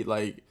very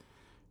like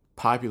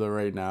popular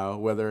right now,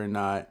 whether or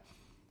not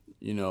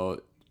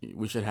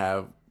we should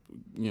have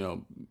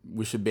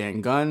we should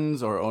ban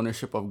guns or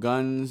ownership of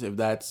guns if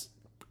that's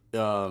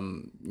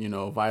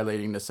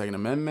violating the Second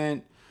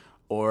Amendment,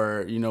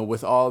 or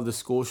with all the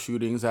school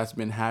shootings that's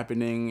been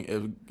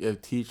happening,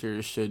 if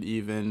teachers should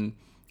even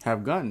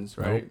have guns,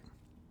 right? Nope.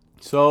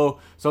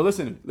 So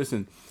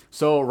listen.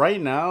 So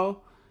right now,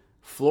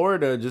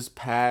 Florida just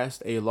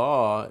passed a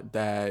law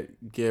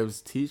that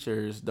gives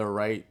teachers the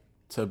right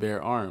to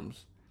bear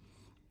arms.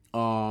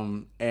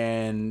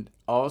 And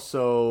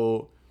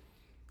also,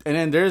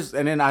 and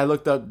then I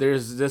looked up,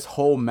 there's this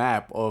whole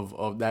map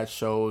of that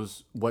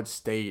shows what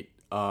state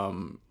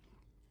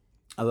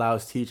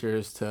allows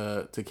teachers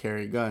to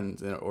carry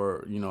guns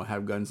or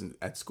have guns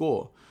at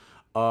school.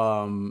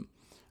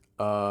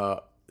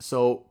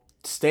 So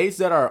states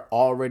that are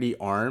already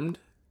armed,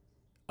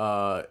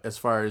 as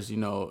far as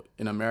in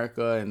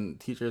America, and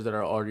teachers that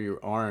are already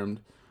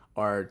armed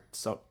are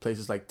some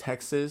places like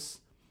Texas,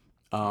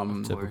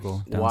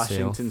 Typical. Down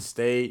Washington south,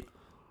 State,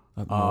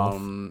 up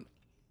north.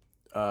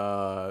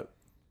 I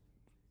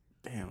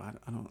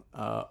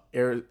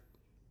don't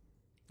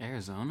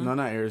Arizona? no,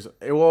 not Arizona.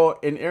 Well,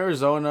 in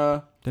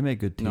Arizona, They make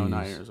good teas. no,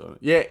 not Arizona.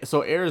 Yeah,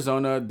 so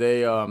Arizona,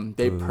 they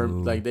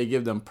Boo. they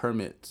give them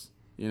permits.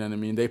 You know what I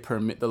mean? They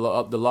permit the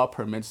law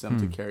permits them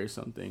to carry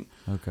something.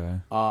 Okay.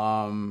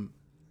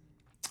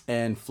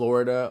 And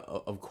Florida,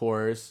 of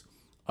course,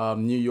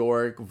 New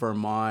York,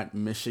 Vermont,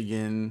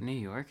 Michigan. New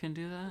York can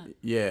do that?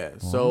 Yeah.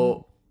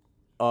 So,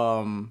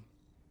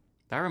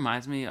 That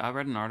reminds me, I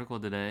read an article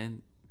today.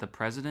 The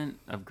president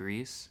of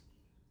Greece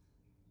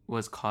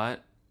was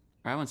caught,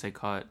 or I wouldn't say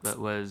caught, but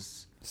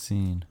was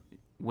Seen.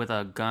 with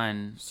a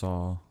gun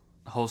Saw.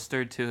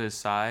 holstered to his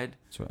side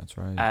That's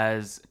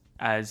right.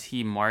 as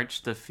he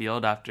marched the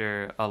field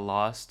after a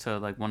loss to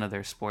like one of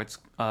their sports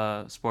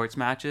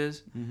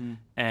matches,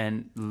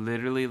 and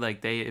literally like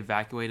they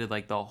evacuated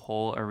like the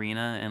whole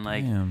arena, and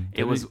like Damn.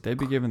 They'd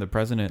be giving the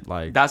president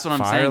like that's what I'm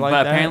fire saying. like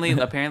But that?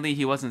 apparently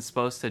he wasn't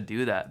supposed to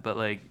do that, but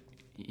like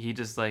he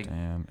just like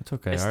Damn, it's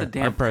okay. it's Our- the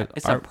damn our pre-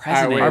 it's our- a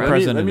president. wait, Our bro.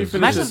 president let me is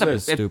finish Imagine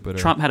this. if stupider.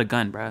 Trump had a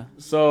gun, bro.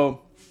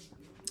 So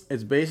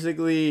it's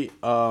basically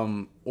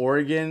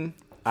Oregon,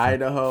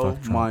 Idaho,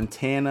 fuck Trump.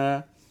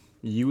 Montana,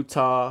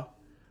 Utah,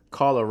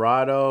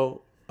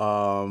 Colorado,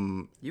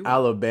 You-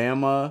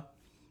 Alabama,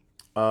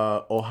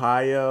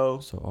 Ohio,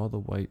 So all the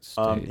white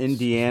states.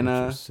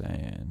 Indiana, Is what you're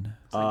saying.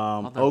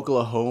 all the-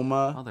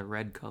 Oklahoma, all the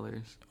red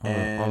colors. All the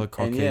and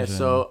Caucasian. yeah.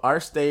 So our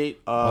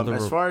state, all the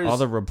as far as all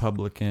the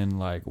Republican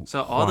like.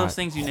 So all those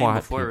things you named white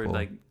before were people.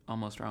 like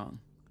almost wrong.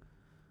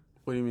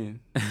 what do you mean?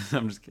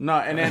 I'm just kidding. No,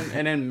 and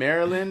then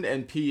Maryland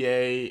and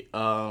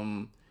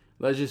PA,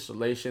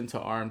 legislation to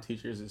arm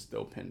teachers is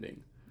still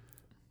pending.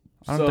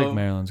 I don't think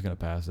Maryland's gonna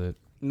pass it.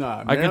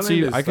 Nah, I can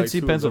see Maryland is, like,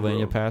 too Pennsylvania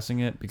liberal. passing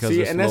it because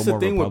See, it's and a that's little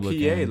the more thing with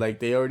Republican. PA. Like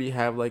they already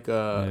have like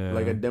a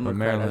Yeah,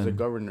 Democrat as a Maryland-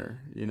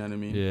 governor. You know what I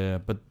mean? Yeah,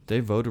 but they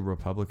voted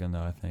Republican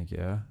though. I think.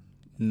 Yeah.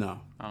 No,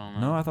 I don't know.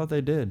 No, I thought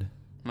they did.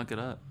 Look it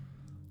up.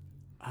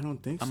 I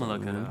don't think I'm so. gonna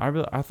look it man.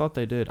 up. I thought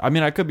they did. I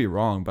mean, I could be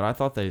wrong, but I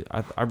thought they.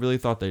 I really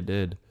thought they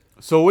did.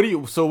 So what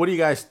do you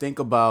guys think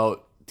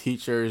about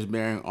teachers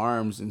bearing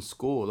arms in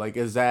school? Like,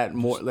 is that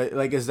more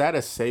like is that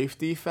a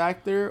safety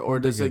factor, or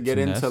does it get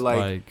into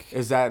like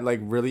is that like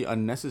really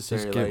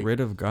unnecessary? Just get like, rid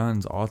of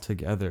guns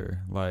altogether.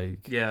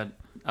 Like. Yeah,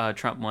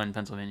 Trump won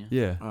Pennsylvania.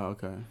 Yeah. oh,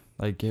 okay.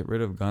 Like get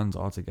rid of guns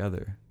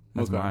altogether.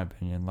 That's Okay. my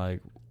opinion.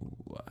 Like,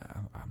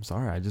 I'm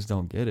sorry, I just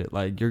don't get it.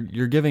 Like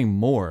you're giving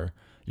more.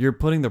 You're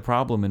putting the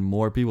problem in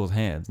more people's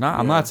hands.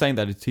 I'm Yeah. not saying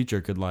that a teacher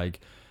could like.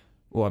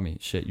 Well, I mean,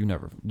 shit. You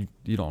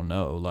don't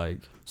know. Like.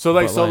 So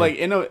like but, so like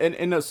in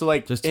a so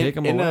like just in, take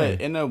 'em in away.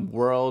 in a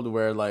world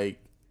where like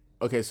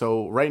okay,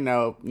 so right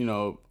now,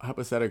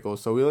 hypothetical.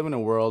 So we live in a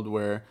world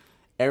where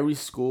every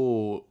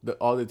school,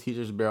 all the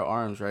teachers bear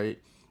arms, right?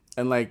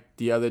 And like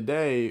the other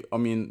day,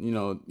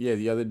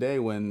 the other day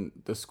when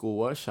the school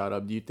was shot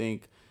up, do you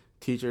think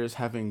teachers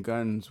having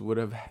guns would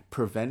have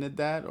prevented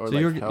that or So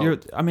like you're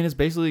helped? I mean, it's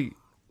basically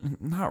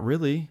not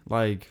really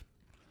like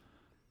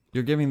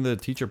you're giving the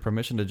teacher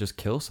permission to just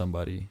kill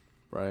somebody,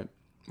 Right.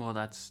 Well,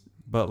 that's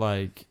but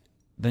like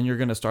then you're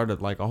gonna start a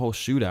whole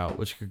shootout,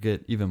 which could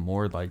get even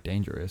more like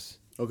dangerous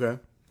Okay.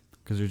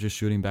 because you're just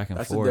shooting back and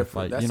That's a forth. different.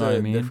 Like That's you know what I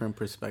a mean? different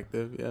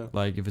perspective. Yeah.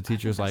 Like if a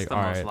teacher's that's like, the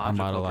all most right, I'm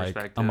about to logical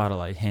like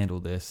perspective. handle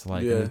this.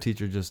 Like Yeah. and the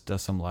teacher just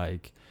does some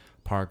like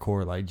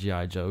parkour like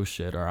GI Joe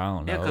shit or I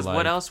don't know. yeah. Because like,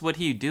 what else would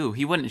he do?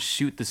 He wouldn't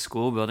shoot the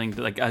school building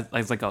like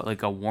as like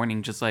a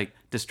warning, just like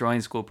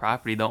destroying school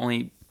property. The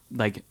only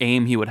like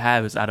aim he would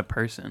have is at a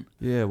person.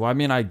 Yeah, well, I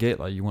mean, I get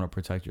like you want to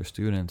protect your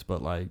students,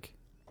 but like,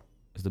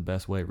 is the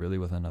best way really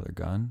with another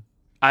gun?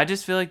 I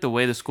just feel like the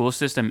way the school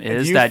system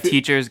is you that fe-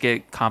 teachers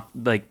get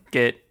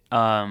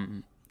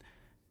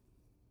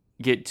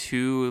get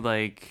too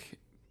like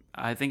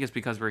I think it's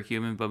because we're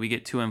human, but we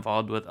get too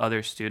involved with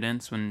other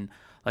students when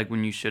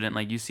you shouldn't.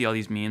 Like you see all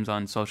these memes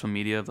on social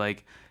media of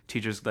like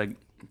teachers like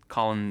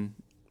calling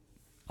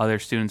other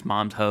students'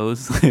 moms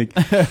hoes.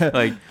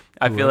 like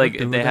I feel like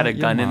if they had a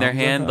gun in their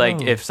hand,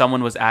 like if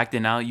someone was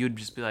acting out, you'd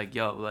just be like,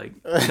 "Yo, like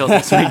chill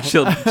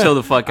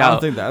the fuck I don't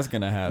out." think that's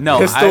gonna happen. No,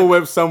 Pistol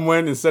whip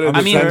someone instead of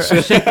I mean,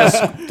 detention.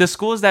 shit, the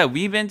schools that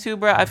we've been to,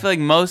 bro, I feel like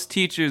most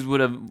teachers would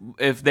have,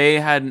 if they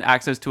had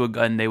access to a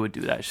gun, they would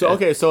do that shit. So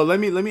okay, so let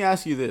me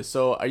ask you this.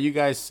 So are you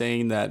guys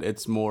saying that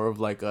it's more of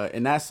like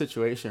in that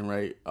situation,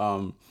 right?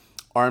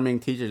 Arming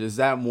teachers, is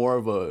that more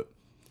of a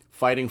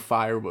fighting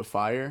fire with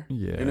fire?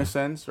 Yeah. In a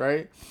sense,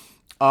 right?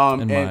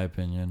 in my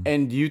opinion.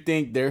 And do you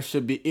think there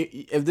should be,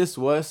 if this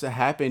was to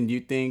happen, do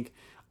you think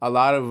a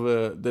lot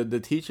of the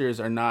teachers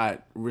are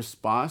not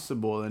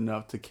responsible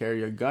enough to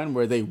carry a gun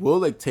where they will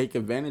like take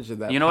advantage of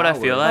that? You know what I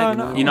feel like?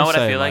 no, You know I'm what I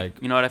saying, feel like?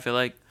 like- You know what I feel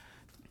like?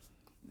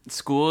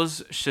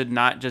 Schools should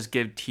not just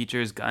give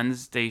teachers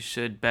guns. They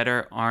should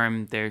better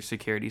arm their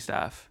security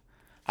staff.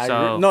 I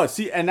So agree. No,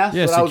 see, and that's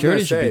Yeah, what I was gonna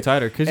security should say. be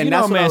tighter because And you know,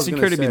 that's what I man, was gonna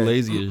security be say.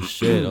 lazy as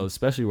shit,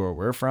 especially where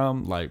we're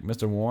from. Like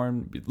Mr.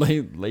 Warren, be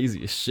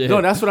lazy as shit.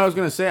 No, that's what I was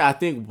gonna say. I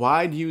think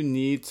why do you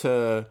need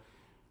to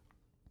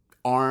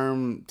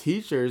arm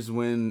teachers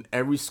when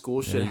every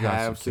school should you got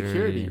have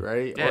security,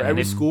 right? Yeah, or and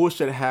every it- school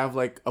should have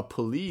like a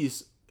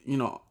police,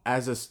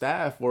 as a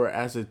staff or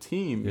as a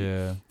team.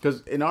 Yeah.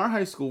 Because in our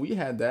high school we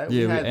had that.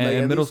 Yeah, we had and like,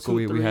 in at middle least school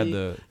two, we had three-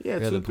 the yeah,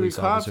 we had 2, the 3 police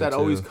cops officer, that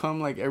always too. come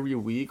like every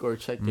week or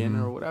check in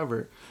or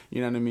whatever.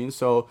 You know what I mean?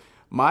 So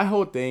my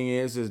whole thing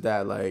is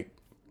that like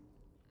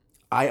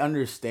I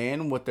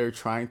understand what they're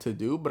trying to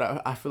do,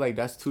 but I feel like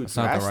that's too That's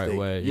not the drastic. right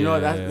way. You know, Yeah,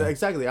 that's yeah.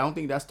 exactly. I don't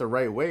think that's the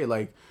right way.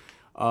 Like,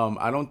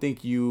 I don't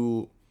think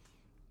you,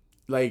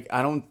 like,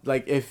 I don't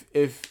like if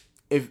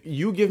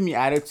you give me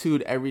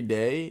attitude every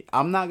day,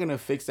 I'm not gonna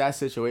fix that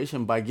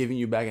situation by giving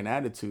you back an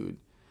attitude.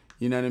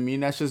 You know what I mean?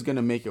 That's just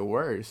gonna make it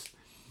worse.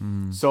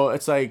 So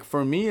it's like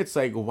for me, it's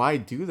like why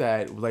do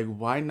that? Like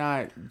why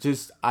not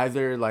just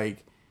either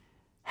like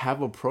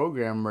have a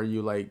program where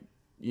you like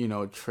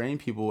train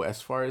people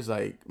as far as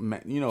like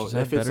Just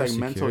have if it's better like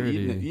mental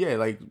security. yeah,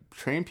 like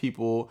train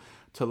people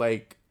to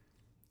like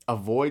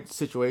avoid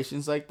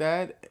situations like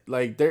that.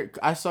 Like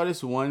I saw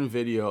this one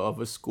video of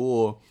a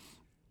school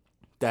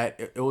that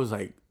it was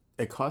like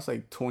it costs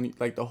like 20,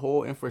 like the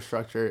whole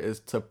infrastructure is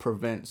to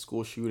prevent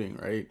school shooting,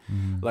 right?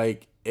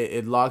 Like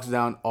it locks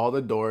down all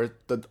the doors.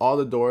 All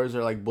the doors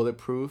are like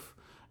bulletproof,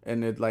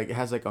 and it like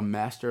has like a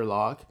master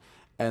lock,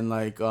 and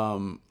like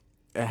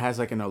it has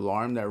like an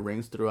alarm that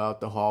rings throughout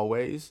the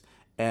hallways,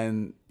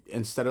 and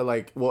instead of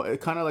like, well,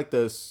 it kind of like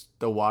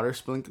the water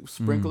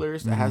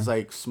sprinklers, it has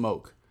like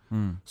smoke.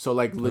 So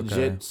like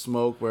legit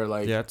smoke where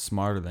like Yeah, it's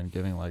smarter than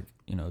giving like,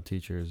 you know,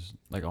 teachers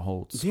like a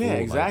whole school. Yeah,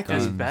 like, exactly.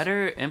 It's guns.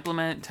 better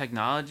implement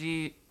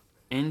technology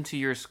into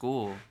your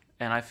school,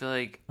 and I feel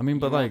like I mean,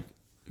 but you won't-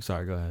 like,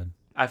 sorry, go ahead.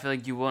 I feel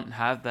like you won't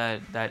have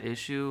that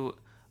issue,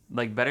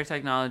 like better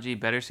technology,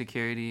 better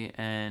security,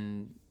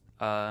 and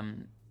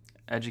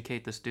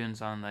educate the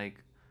students on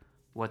like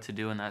what to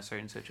do in that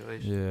certain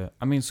situation. Yeah,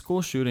 I mean,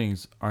 school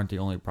shootings aren't the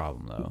only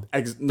problem though. I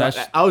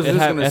was just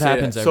gonna it say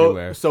happens that.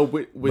 everywhere. So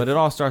with But it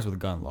all starts with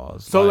gun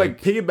laws. so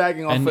like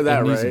piggybacking off and of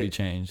that, it needs right? to be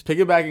changed.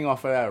 Piggybacking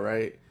off of that,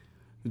 right?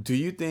 Do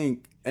you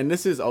think? And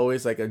this is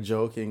always like a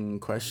joking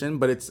question,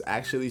 but it's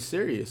actually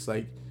serious.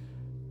 Like,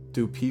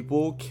 do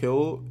people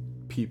kill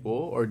people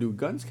or do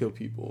guns kill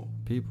people?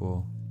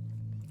 People,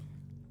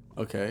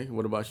 Okay,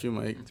 what about you,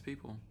 Mike? It's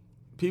people.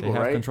 People, they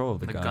have right? control of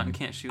the The gun. gun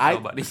can't shoot I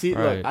nobody. see.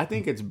 Right. Look, I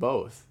think it's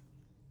both,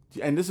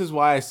 and this is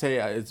why I say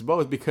it's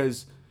both,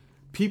 because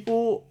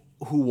people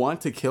who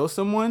want to kill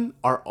someone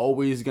are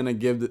always gonna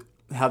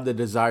have the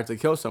desire to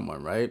kill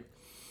someone, right?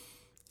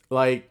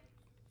 Like,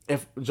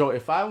 if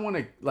I want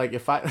to, like,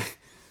 if I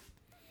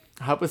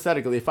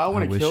hypothetically, if I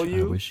want to kill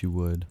you, I wish you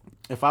would.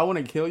 if I want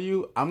to kill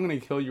you, I'm gonna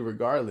kill you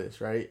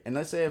regardless, right? And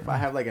let's say if I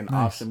have like an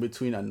option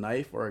between a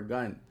knife or a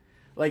gun,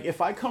 like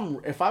if I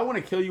want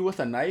to kill you with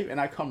a knife and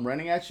I come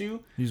running at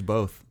you, Use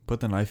both. Put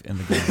the knife in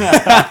the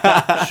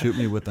gun. Shoot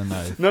me with the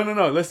knife. no,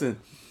 listen.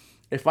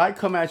 If I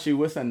come at you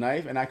with a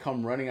knife and I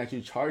come running at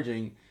you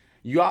charging,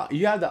 you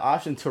have the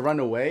option to run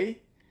away,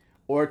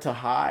 or to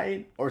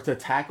hide, or to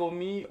tackle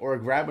me, or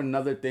grab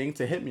another thing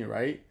to hit me,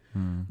 right?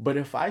 But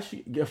if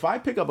I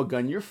pick up a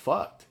gun, you're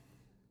fucked.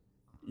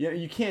 Yeah,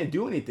 you can't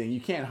do anything.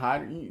 You can't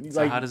hide.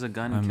 So how does a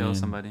gun kill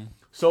somebody?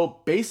 So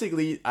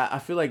basically, I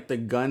feel like the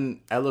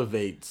gun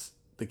elevates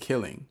the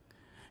killing.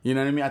 You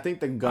know what I mean? I think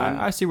the gun.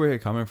 I see where you're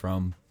coming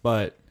from,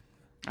 but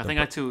I think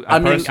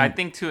person- I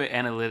think too a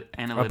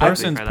analytically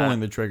person's for pulling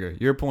that. the trigger.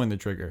 You're pulling the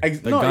trigger.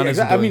 The No, gun isn't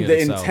exactly. I doing mean, it the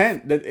itself.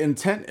 intent. The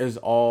intent is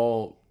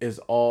all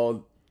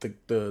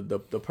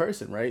the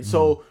person, right?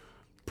 So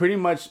pretty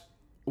much,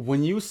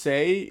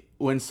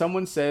 when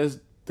someone says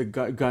the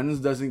guns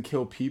doesn't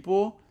kill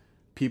people,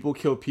 people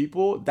kill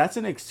people, that's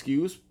an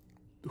excuse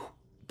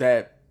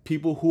that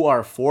people who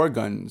are for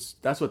guns,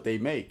 that's what they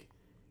make.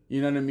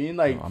 You know what I mean?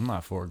 Like, I'm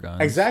not for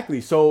guns. exactly.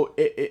 So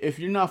if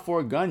you're not for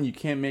a gun, you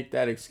can't make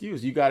that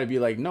excuse. You got to be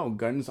like, no,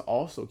 guns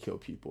also kill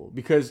people.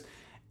 Because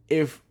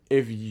if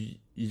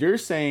you're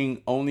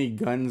saying only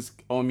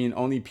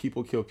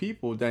people kill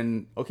people,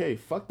 then okay,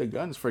 fuck the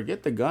guns,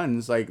 forget the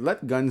guns. Like,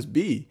 let guns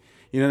be.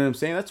 You know what I'm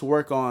saying? Let's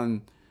work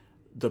on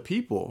the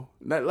people.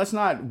 Let's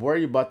not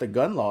worry about the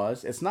gun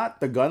laws. It's not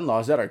the gun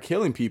laws that are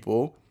killing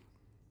people.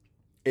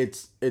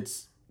 It's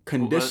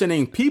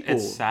conditioning people.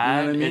 It's sad.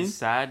 You know what I mean? It's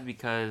sad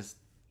because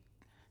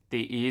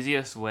the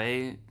easiest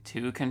way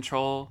to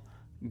control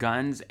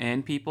guns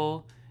and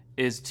people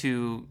is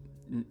to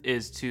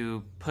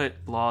put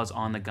laws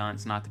on the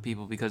guns, not the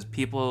people, because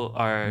people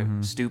are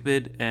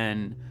stupid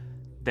and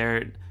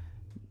they're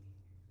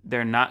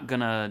not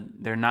gonna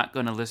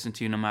listen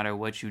to you no matter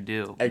what you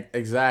do.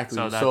 Exactly.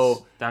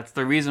 So that's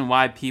the reason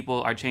why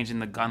people are changing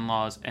the gun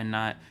laws, and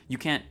not, you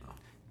can't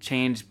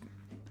change,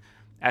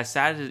 as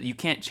sad as you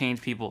can't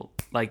change people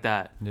like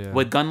that. Yeah.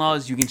 With gun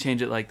laws, you can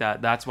change it like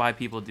that. That's why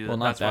people do Well,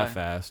 that. not That's that why.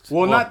 fast.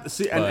 Well, Well, not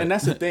see, and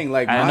that's the thing.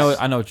 Like, I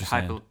know what you're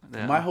saying.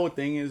 Yeah. my whole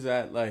thing is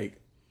that, like,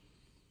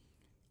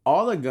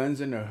 all the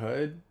guns in the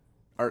hood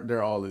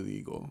they're all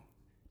illegal.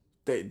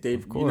 They Of you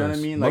know what I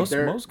course. mean? Like,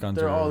 Most guns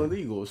they're are all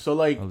illegal. So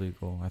like,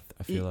 illegal.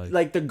 I feel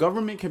like the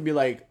government can be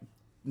like,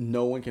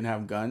 no one can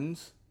have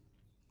guns.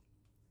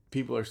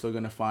 People are still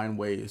gonna find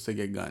ways to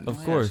get guns. Of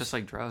Yeah, course. it's just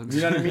like drugs.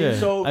 You know what I mean? yeah.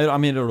 So I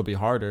mean, it'll be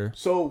harder.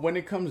 So when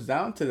it comes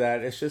down to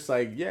that, it's just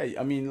like, yeah,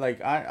 I mean,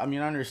 like, I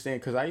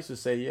understand, because I used to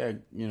say, yeah,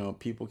 you know,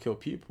 people kill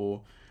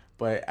people.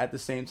 But at the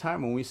same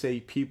time, when we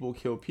say people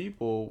kill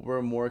people,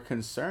 we're more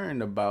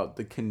concerned about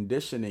the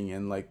conditioning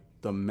and, like,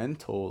 the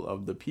mental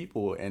of the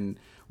people. And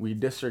we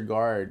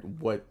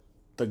disregard what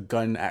the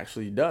gun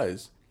actually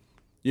does.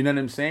 You know what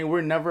I'm saying?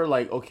 We're never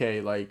like,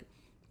 okay, like,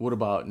 what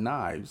about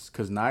knives?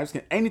 Because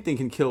anything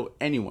can kill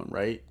anyone,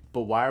 right?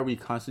 But why are we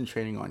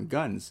concentrating on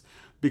guns?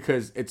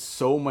 Because it's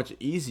so much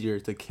easier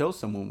to kill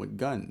someone with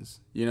guns.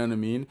 You know what I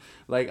mean?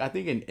 Like, I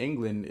think in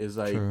England is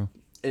like, True.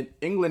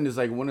 England is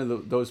like one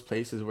of those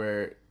places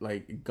where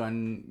like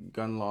gun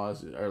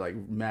laws are like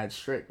mad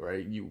strict,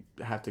 right? You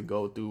have to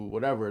go through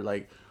whatever,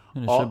 like.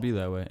 And it should be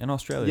that way. In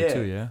Australia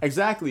too, yeah.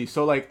 Exactly.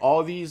 So like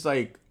all these,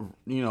 like,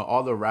 you know,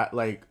 all the rap,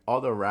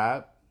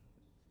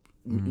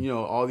 you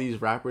know, all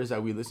these rappers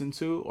that we listen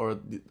to, or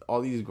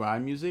all these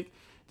grime music,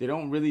 they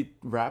don't really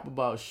rap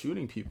about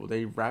shooting people.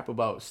 They rap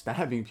about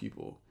stabbing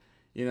people.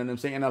 You know what I'm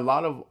saying? And a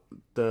lot of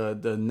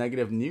the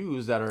negative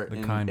news that are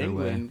in kinder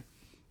England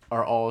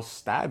are all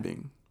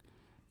stabbing.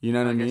 You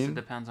know what I I guess mean? it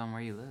depends on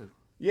where you live.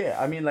 Yeah,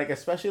 I mean, like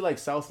especially like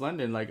South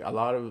London, like a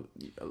lot of.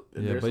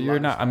 Yeah, but you're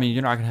not. I mean,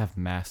 you're not gonna have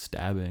mass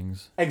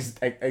stabbings,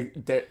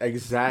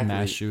 Exactly.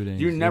 mass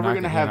shootings. You're never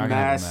gonna have you're not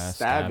mass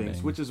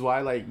stabbings, which is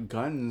why like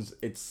guns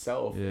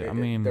itself. Yeah, I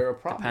mean, they're a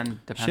problem.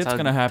 Depends Shit's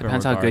gonna happen.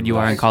 Depends how good you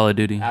are in regardless. Call of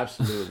Duty.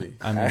 Absolutely.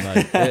 I mean,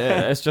 like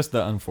it's just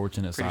the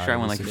unfortunate Pretty side. sure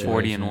I of went the like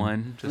 40 and situation.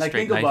 1. Just Like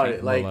straight think about knifing.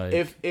 it. Like,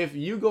 Like- if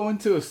you go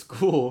into a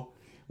school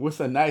with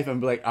a knife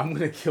and be like, I'm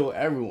gonna kill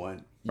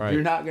everyone, Right.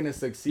 you're not gonna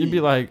succeed. You'd be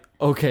like,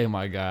 okay,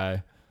 my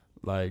guy,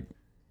 like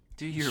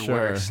Do your sure.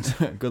 worst.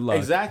 Good luck.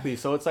 Exactly.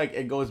 So it's like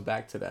it goes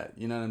back to that.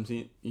 You know what I'm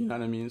saying? You know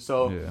what I mean?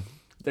 So Yeah.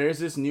 there's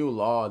this new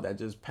law that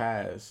just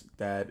passed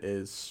that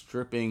is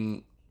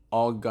stripping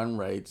all gun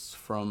rights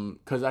from,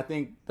 because I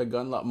think the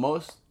gun law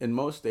in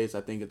most states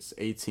I think it's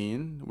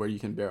 18 where you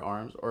can bear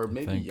arms, or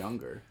maybe think.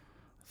 younger.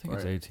 I think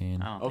it's Right.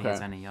 18. I don't think Okay.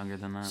 it's any younger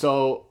than that.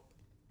 So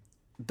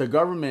the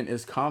government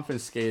is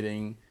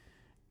confiscating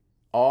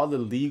all the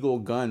legal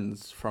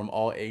guns from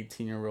all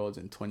 18-year-olds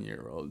and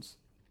 20-year-olds.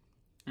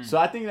 So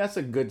I think that's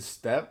a good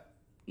step,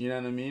 you know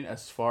what I mean,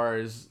 as far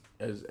as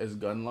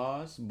gun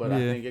laws, but I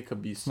Yeah. think it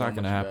could be It's so not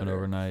gonna much happen better.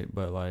 overnight,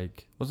 but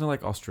like, wasn't it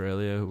like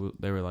Australia? Who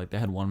they were like they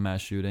had one mass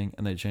shooting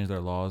and they changed their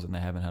laws and they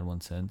haven't had one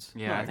since,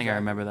 yeah, No, I think I exactly.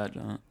 remember that,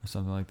 John. or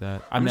something like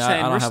that. I'm I mean, saying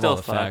I don't we're have still all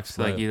the facts, fucked,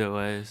 like but either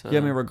way. So yeah,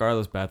 I mean,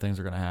 regardless, bad things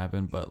are gonna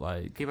happen, but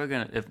like, people are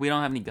gonna, if we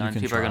don't have any guns,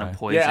 can people are gonna try.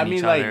 poison Yeah, I mean,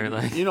 each like, other.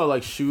 Like, you know,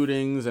 like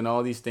shootings and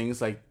all these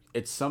things, like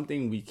it's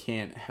something we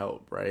can't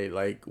help, right?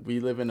 Like we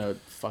live in a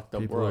fucked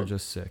up people world. are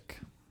just sick.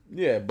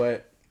 Yeah,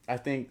 but I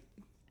think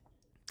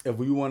if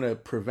we want to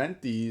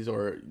prevent these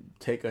or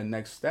take a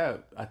next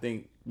step, I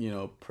think, you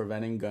know,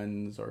 preventing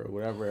guns or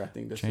whatever, I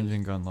think this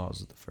Changing gun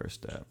laws is the first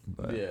step,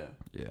 but is,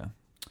 yeah. yeah.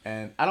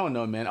 And I don't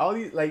know, man. All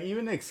these, like,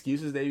 even the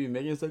excuses they be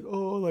making, it's like,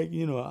 oh, like,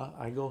 you know,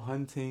 I go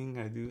hunting,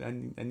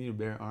 I need to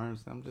bear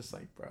arms. I'm just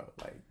like, bro,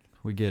 like,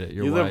 We get it.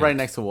 You're you live white. right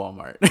next to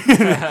Walmart.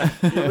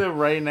 You live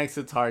right next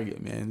to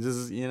Target, man.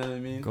 Just, you know what I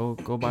mean? Go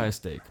buy a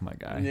steak, my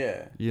guy.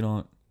 Yeah. You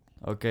don't.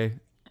 Okay,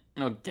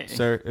 okay.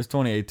 sir. It's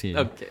 2018.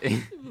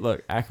 Okay.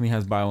 Look, Acme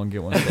has buy one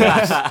get one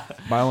steaks.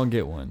 Buy one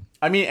get one.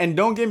 I mean, and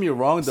don't get me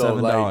wrong, though.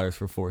 $7 Like,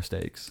 for 4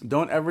 steaks.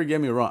 don't ever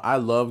get me wrong. I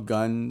love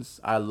guns.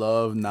 I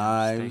love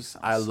knives.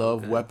 Steaks I sounds so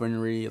love good.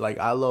 weaponry. Like,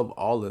 I love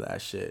all of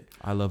that shit.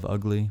 I love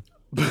ugly.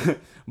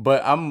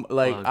 But I'm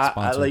like, Plug. I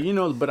Sponsored. like, you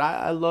know, but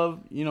I love,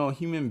 you know,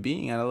 human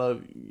being, and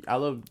I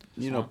love,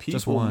 you know,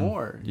 Just people one.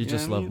 more. You know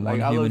just what I love mean? one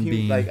like, I love human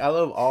being. Like, I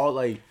love all,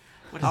 like,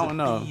 What I does don't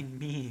a know. bean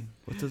mean?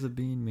 What does a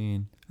bean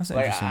mean? That's an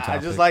Like, interesting I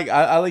topic. just like,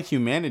 I like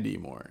humanity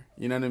more.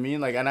 You know what I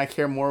mean? Like, and I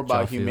care more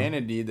about Ja feel.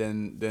 humanity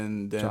than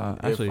Ja-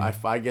 actually,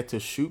 if I get to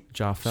shoot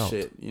Ja felt.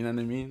 shit. You know what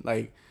I mean?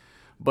 Like,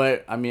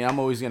 but I mean, I'm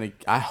always gonna.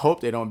 I hope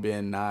they don't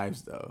ban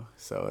knives though.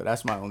 So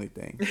that's my only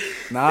thing.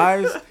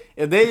 Knives.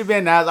 If they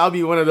ban knives, I'll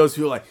be one of those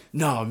people like,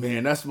 no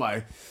man, that's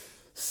my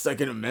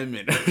Second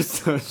Amendment or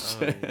some Oh,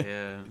 shit.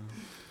 yeah.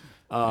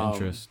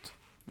 Interest.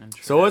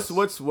 So what's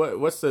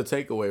the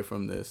takeaway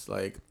from this?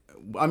 Like,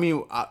 I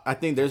mean, I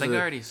think I there's think I a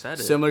already said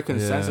it. similar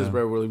consensus Yeah.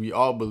 where we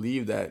all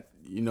believe that,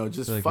 you know,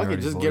 just feel like fuck we it,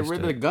 already just get voiced rid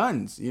of it. the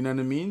guns. You know what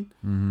I mean?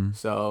 Mm-hmm.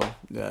 So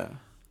yeah,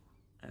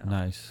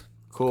 Nice.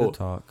 cool. Good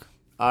talk.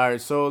 All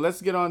right, so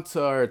let's get on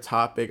to our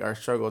topic, our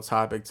struggle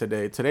topic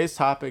today. Today's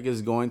topic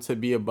is going to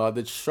be about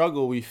the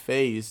struggle we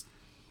faced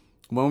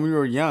when we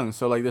were young.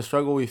 So like the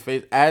struggle we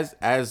faced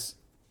as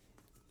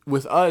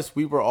with us,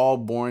 we were all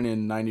born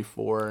in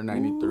 94,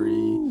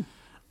 93,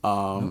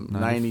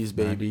 90s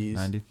babies.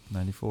 90,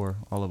 94.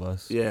 All of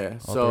us. Yeah,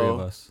 All so 3 of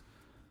us.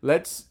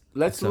 let's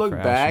Except look for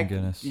Ashton back,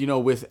 Guinness. you know,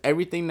 with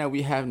everything that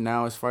we have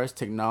now as far as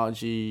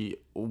technology,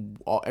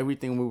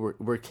 everything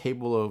we're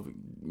capable of,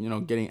 you know,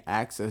 getting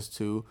access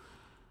to,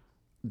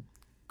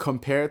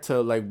 compared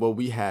to like what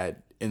we had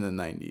in the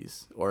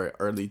 90s or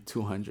early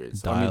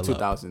 200s. I mean Dial-up.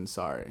 2000s,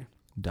 sorry.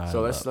 Dial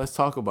So up. let's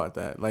talk about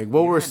that. Like,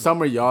 what were some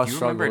of y'all You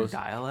remember struggles?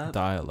 dial-up?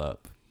 Dial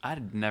up. I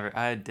did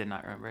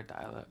not remember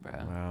dial-up, bro.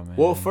 Wow, man.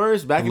 Well,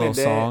 first back the in little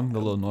the day, song, the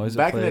little noise.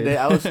 back in the day,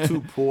 I was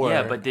too poor.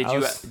 Yeah, but I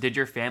was- did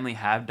your family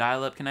have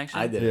dial-up connection?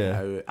 I didn't. Yeah.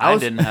 have it. I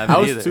was, didn't have I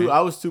it was either. I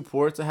was too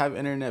poor to have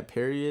internet.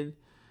 Period.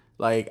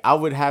 Like I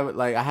would have it.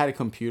 Like I had a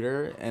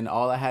computer, and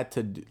all I had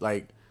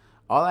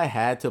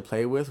to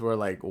play with were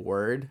like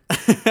Word,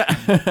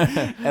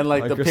 and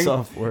like the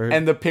Microsoft Word.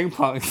 and the ping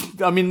pong.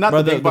 I mean, not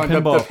Bro, the ping pong, the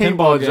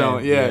pinball game.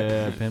 zone. Yeah.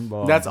 yeah,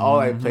 pinball. That's all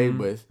I Mhm. played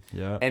with.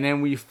 Yeah. And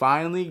then we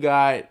finally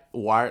got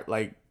wired,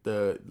 like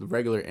the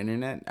regular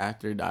internet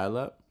after dial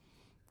up.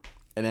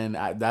 And then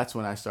that's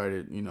when I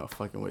started, you know,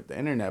 fucking with the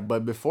internet.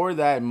 But before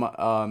that,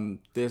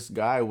 this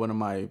guy, one of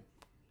my,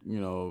 you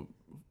know,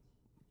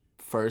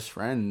 first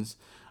friends,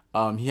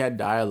 he had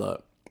dial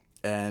up.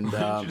 And Why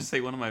did you just say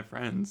one of my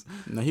friends?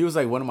 no, he was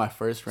like one of my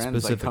first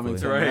friends, like coming to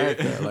Specifically. Right.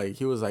 America. Like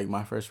he was like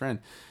my first friend.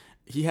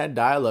 He had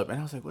dial up, and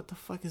I was like, "What the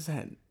fuck is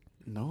that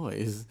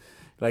noise?"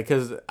 Like,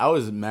 cause I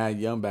was mad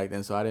young back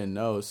then, so I didn't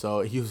know.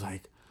 So he was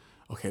like,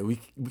 "Okay, we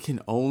can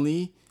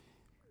only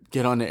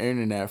get on the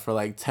internet for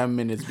like 10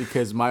 minutes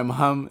because my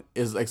mom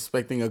is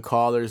expecting a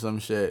call or some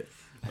shit."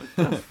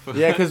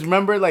 Yeah, cause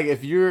remember, like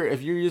if you're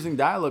using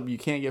dial up, you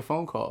can't get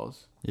phone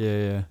calls.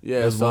 Yeah.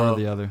 Yeah, It was so- one or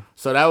the other.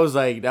 So that was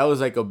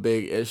like a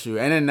big issue.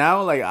 And then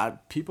now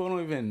like people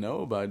don't even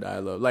know about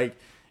dial-up. Like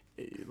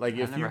if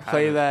you never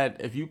play had that,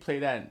 if you play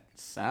that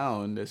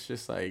sound, it's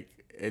just like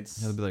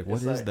They'll be like, "What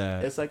it's is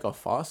that?" It's like a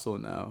fossil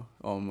now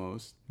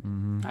almost.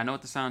 I know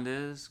what the sound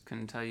is.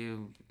 Couldn't tell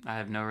you. I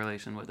have no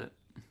relation with it.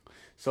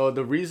 So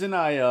the reason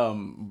I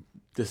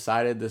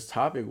decided this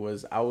topic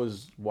was I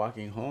was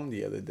walking home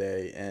the other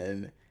day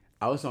and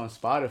I was on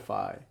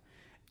Spotify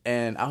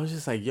and I was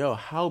just like, yo,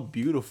 how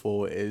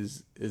beautiful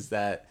is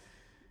that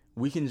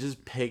we can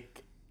just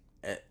pick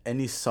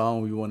any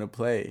song we want to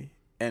play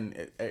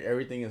and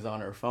everything is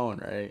on our phone,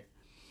 right?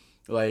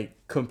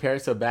 Like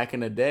compared to back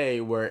in the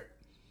day where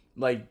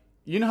like,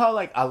 you know how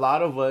like a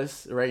lot of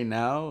us right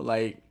now,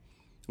 like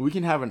we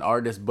can have an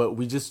artist, but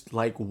we just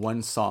like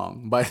one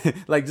song by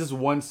like just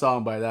one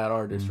song by that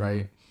artist,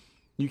 right?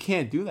 You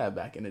can't do that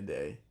back in the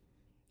day.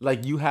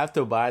 Like you have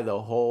to buy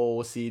the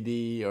whole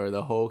CD or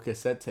the whole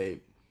cassette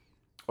tape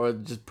or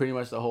just pretty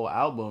much the whole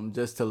album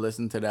just to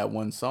listen to that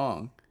one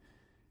song.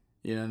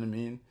 You know what I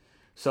mean?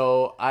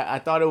 So I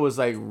thought it was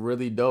like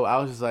really dope. I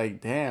was just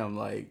like, damn,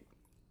 like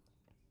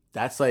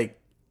that's like,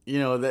 you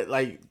know, that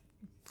like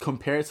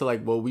compared to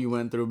like what we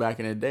went through back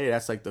in the day,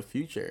 that's like the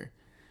future.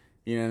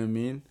 You know what I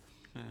mean?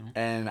 Yeah.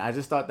 And I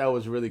just thought that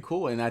was really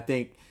cool. And I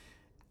think,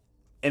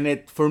 and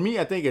it for me,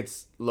 I think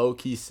it's low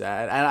key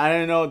sad. And I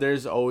don't know,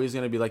 there's always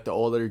gonna be like the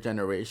older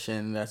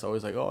generation that's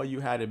always like, oh,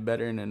 you had it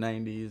better in the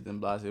 '90s than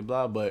blah blah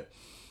blah. But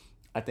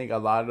I think a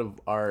lot of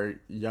our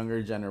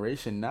younger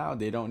generation now,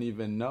 they don't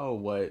even know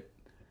what,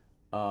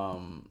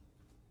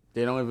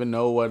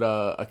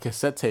 a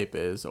cassette tape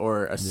is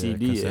or a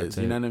CD cassette is.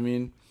 You tape. know what I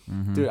mean?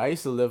 Dude, I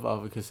used to live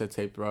off a cassette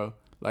tape, bro.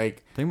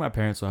 Like, I think my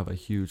parents will have a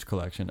huge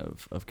collection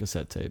of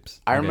cassette tapes.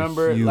 I Like, a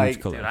remember, huge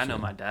like- Dude, I know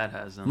collection. my dad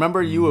has them.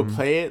 remember you would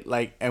play it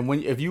like, and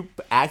if you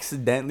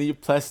accidentally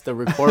press the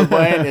record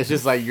button, it's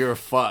just like you're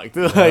fucked.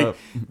 Like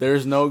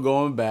there's no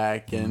going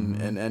back and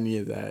any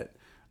of that.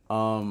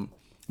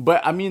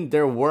 But I mean,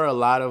 there were a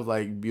lot of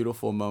like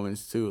beautiful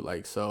moments too.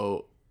 Like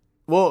so,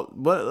 but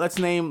let's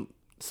name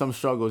some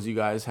struggles you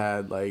guys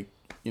had, like,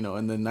 you know,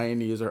 in the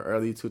 '90s or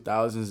early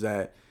 2000s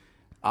that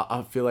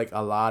I feel like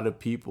a lot of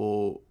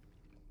people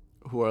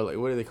who are like,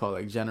 what do they call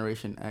it? Like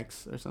Generation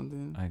X or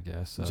something? I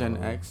guess so. Gen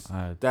X?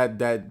 I- That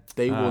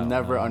they I will don't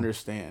never know.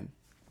 understand.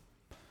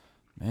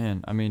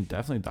 Man, I mean,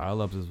 definitely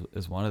dial-ups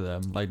is one of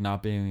them. Like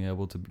not being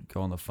able to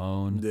go on the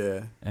phone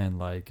Yeah. and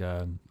like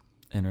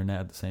internet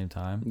at the same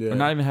time. Yeah. Or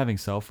not even having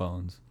cell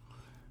phones.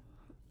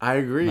 I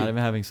agree. Not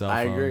even having cell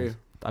I phones. agree.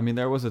 I mean,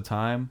 there was a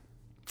time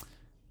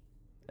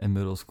in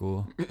middle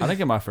school. I didn't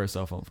get my first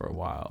cell phone for a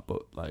while,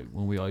 but like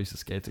when we all used to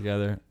skate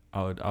together,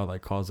 I would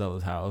like call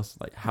Zella's house,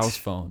 like house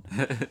phone,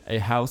 a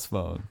house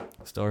phone.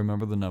 Still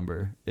remember the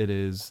number. It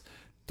is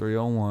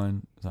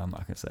 301. So I'm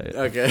not gonna say it.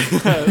 Okay.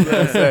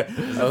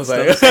 I was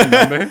like,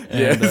 And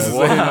Yeah,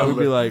 wow. we'd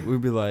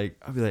be like,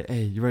 I'd be like,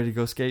 hey, you ready to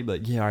go skate?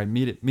 Like, yeah, all right,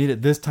 meet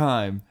at this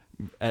time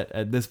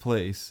at this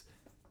place,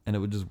 and it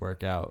would just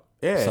work out.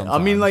 yeah.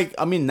 sometimes.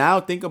 I mean, now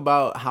think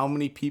about how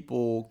many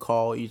people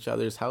call each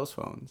other's house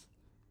phones.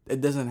 It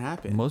doesn't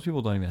happen. Most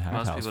people don't even have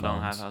Most house people phones.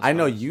 don't have house I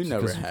know phones. you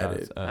never Because you had got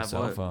it. a Have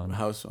cell what? phone.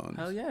 House phones.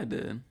 Hell yeah, I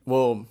did.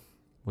 Well,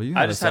 Well, you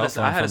I had just a had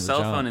cell a phone I had a from the cell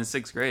jump. phone in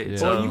 6th grade. Yeah.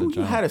 So well, you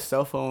John. had a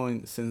cell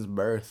phone since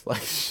birth.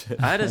 Like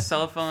shit. I had a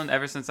cell phone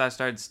ever since I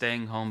started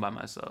staying home by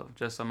myself,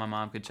 just so my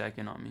mom could check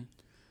in on me.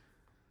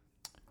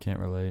 Can't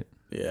relate.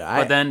 Yeah.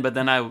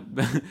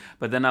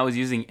 But then I was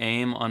using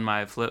AIM on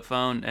my flip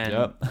phone, and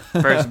Yep.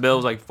 first bill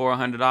was like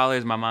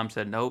 $400. My mom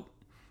said nope,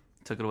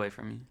 took it away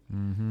from me.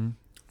 Mm-hmm.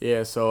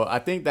 Yeah, so I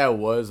think that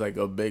was like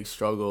a big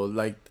struggle.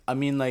 Like, I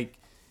mean, like,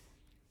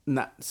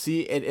 not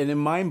see it, and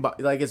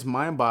it's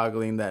mind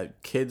boggling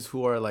that kids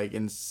who are like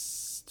in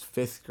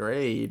 5th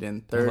grade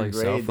and 3rd like,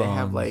 cell grade, they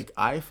have phones. like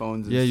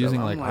iPhones. And Yeah, stuff. using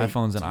I'm like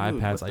iPhones and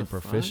dude, iPads what like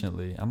the fuck?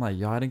 proficiently. I'm like,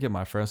 yo, I didn't get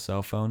my first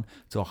cell phone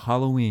till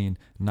Halloween,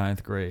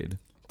 9th grade.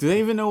 Do they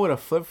even know what a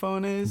flip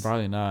phone is?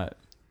 Probably not.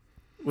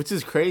 Which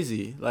is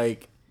crazy.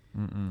 Like,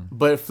 Mm-mm.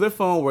 but flip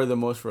phone were the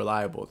most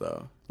reliable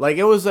though. Like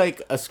it was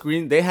like a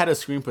screen. They had a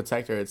screen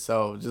protector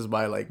itself just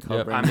by like Yep.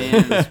 covering I mean,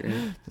 the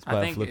screen. Just I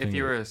by think flipping if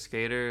you it. were a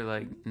skater,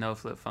 like no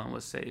flip phone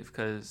was safe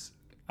because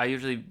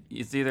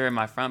it's either in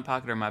my front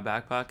pocket or my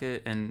back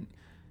pocket, and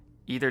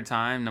either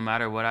time, no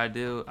matter what I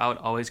do, I would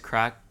always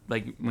crack.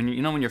 Like when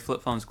when your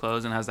flip phone's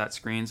closed and has that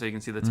screen so you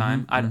can see the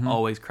time, I'd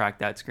always crack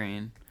that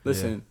screen.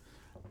 Listen,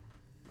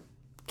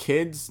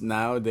 kids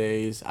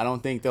nowadays, I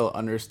don't think they'll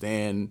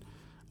understand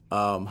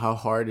how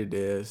hard it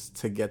is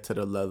to get to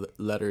the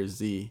letter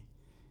Z.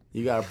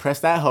 You gotta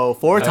press that hoe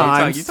 4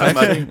 times. You talking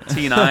about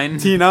T9?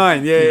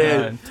 T9,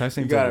 yeah.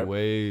 Texting You gotta- took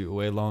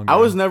way longer. I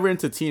was never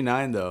into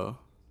T9 though.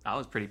 I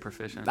was pretty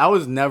proficient I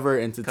was never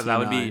into because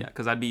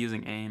T9. I'd be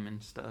using AIM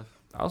and stuff.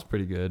 I was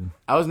pretty good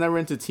I was never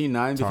into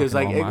T9 because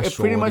like Talking all my it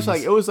pretty much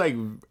like shorties. it was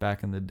like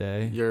back in the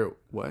day. your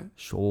what?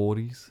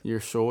 Shorties, Your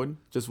short?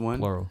 Just one?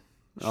 plural.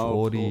 Oh,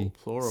 Shorty.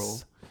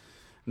 plural.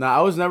 Nah,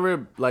 I was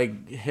never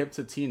like hip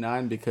to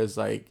T9 because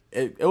like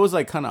it was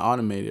like kind of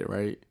automated,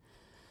 right?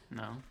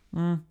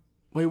 No,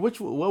 Wait, what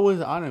was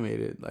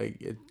automated?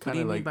 Like it What kind do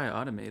you of mean like by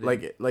automated?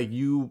 like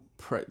you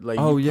like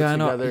Oh, you put yeah, I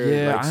know. together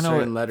Yeah, like I know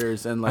certain it.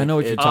 letters and like I know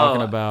what you're it,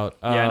 talking Oh, about.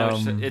 yeah, I know.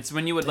 What you're- it's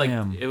when you would like.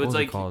 damn, It what was was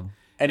like called?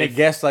 and it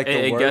guessed like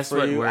the it word guessed for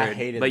what you. word. I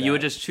hated but that. you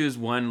would just choose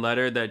one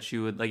letter that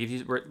you would like. If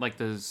you were like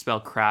to spell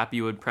crap,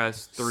 you would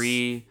press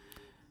 3.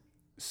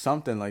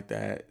 something like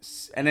that,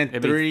 and then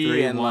It'd be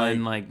 3 and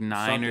 1, like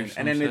 9 or something.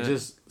 something. And then it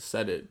just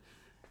said it.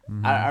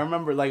 I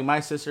remember like my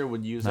sister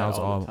would use That that was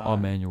all the time. all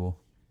manual.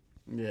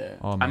 Yeah.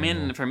 All I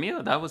manual. mean, for me,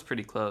 that was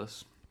pretty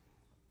close.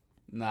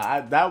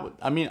 Nah,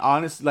 I mean,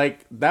 honestly,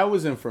 like that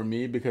wasn't for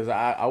me because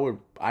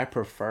I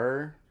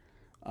prefer,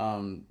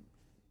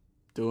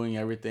 doing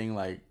everything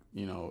like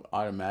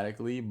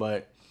automatically,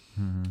 but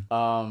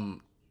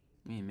You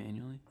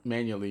mean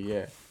manually?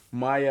 yeah.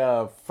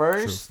 My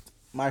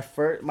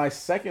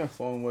second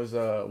phone was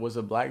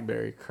a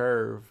BlackBerry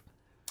Curve.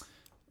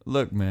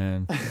 Look,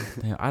 man,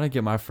 damn, I didn't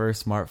get my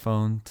first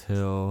smartphone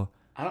till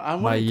I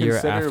my year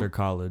after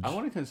college. I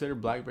want to consider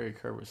BlackBerry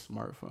Curve a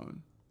smartphone.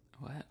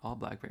 What? All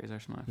Blackberries are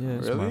smartphones. Yeah,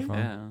 Really? smartphone.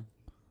 Yeah.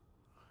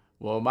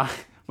 Well, my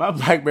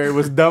BlackBerry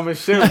was dumb as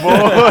shit, boy.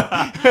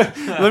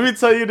 Let me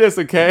tell you this,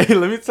 okay?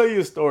 Let me tell you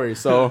a story.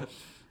 So,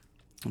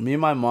 me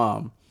and my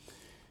mom,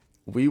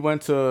 we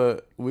went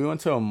to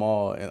a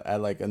mall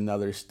at like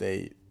another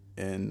state,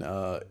 and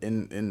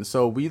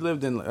so we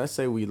lived in, let's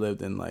say we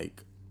lived in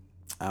like,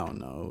 I don't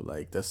know,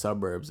 like the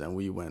suburbs, and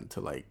we went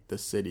to like the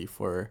city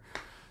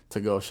to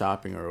go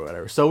shopping or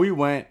whatever. So we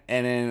went,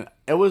 and then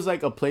it was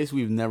like a place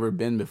we've never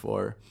been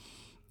before.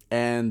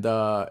 And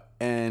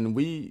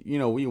we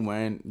we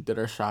went, did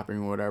our shopping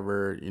or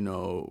whatever,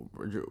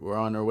 we're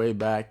on our way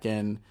back,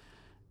 and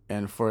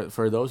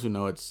for those who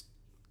know, it's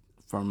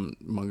from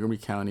Montgomery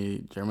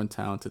County,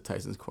 Germantown to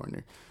Tyson's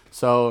Corner.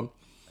 So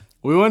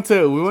we went to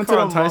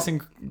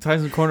the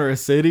Tyson Corner, a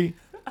city.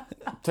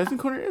 Tyson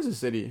Corner is a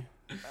city.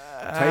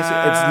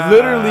 It's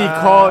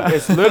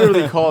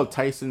literally called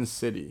Tyson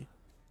City.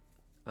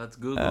 Let's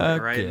Google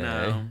it right Okay.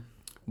 now.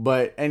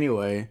 But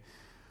anyway,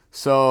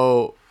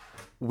 so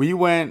we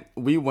went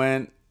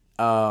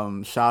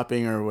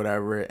shopping or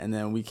whatever, and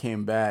then we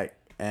came back,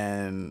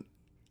 and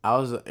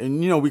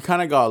we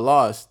kind of got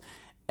lost,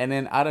 and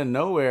then out of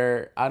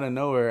nowhere, I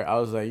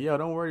was like, yo,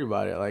 don't worry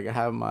about it. Like I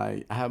have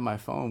my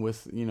phone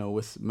with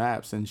with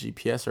maps and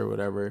GPS or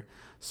whatever.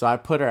 So I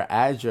put our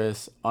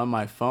address on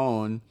my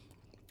phone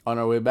on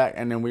our way back,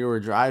 and then we were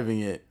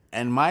driving it,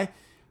 and my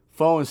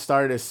phone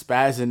started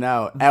spazzing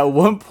out. At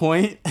one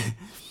point,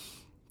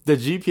 the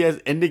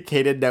GPS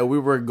indicated that we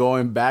were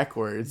going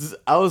backwards.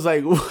 I was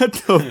like, what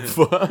the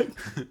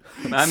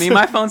fuck? I mean,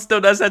 my phone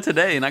still does that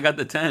today, and I got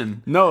the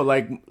 10. No,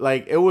 like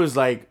it was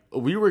like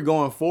we were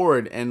going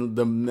forward, and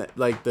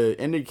the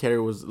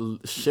indicator was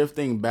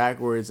shifting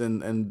backwards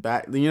and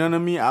back. You know what I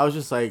mean? I was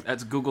just like,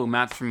 That's Google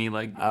Maps for me,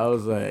 like I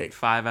was like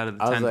 5 out of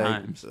the 10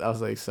 times. I was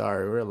like,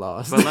 sorry, we're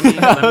lost. But let me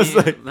I was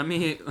like,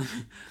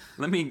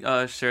 let me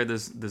share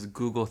this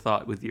Google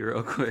thought with you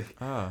real quick.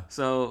 Ah.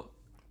 So,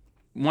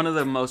 one of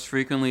the most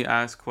frequently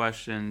asked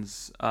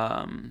questions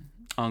on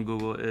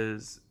Google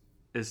is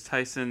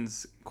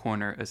Tyson's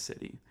Corner a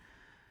city?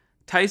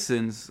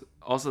 Tyson's,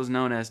 also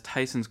known as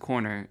Tyson's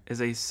Corner,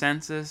 is a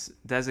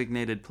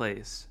census-designated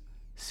place,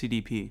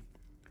 CDP,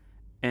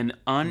 and a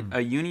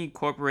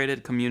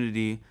unincorporated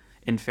community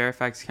in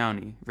Fairfax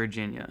County,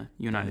 Virginia,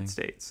 United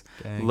States,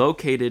 Dang.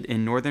 located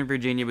in northern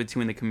Virginia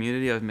between the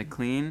community of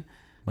McLean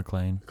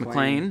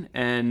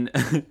and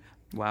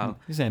wow.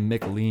 You're saying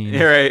McLean.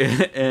 Yeah,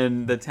 right.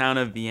 And the town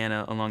of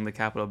Vienna along the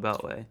Capital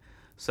Beltway.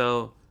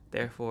 So,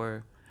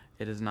 therefore,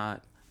 it is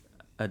not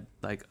a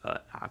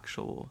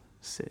actual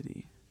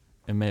city.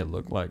 It may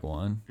look like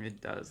one.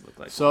 It does look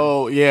like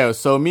one.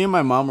 So me and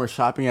my mom were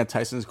shopping at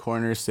Tyson's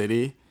Corner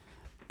City,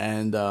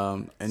 and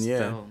yeah.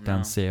 Still, Down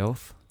no.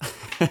 south.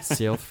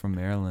 South from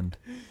Maryland.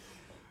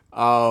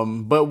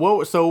 But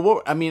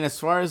what I mean, as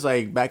far as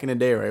like back in the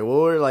day, right?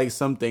 What were like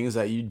some things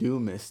that you do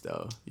miss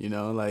though?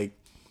 Like,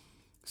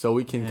 so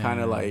we can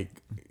kind of like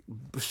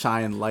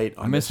shine light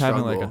on. I miss the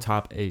having struggle. like a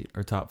top 8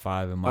 or top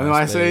 5 in On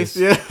MySpace.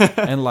 MySpace,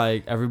 yeah. And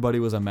like everybody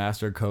was a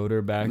master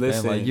coder back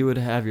Listen. then. Like you would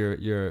have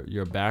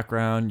your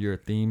background, your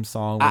theme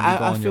song when you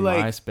go on feel your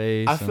like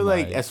MySpace. I feel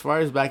like as far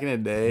as back in the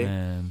day,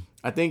 man.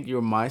 I think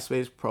your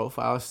MySpace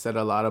profile said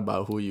a lot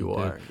about who you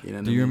are. You know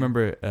what Do I you mean?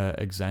 remember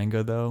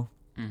Xanga though?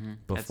 Mm-hmm.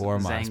 Before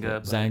It's MySpace,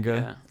 but Xanga,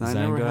 yeah. I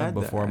never Xanga had that.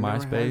 before I never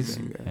had MySpace,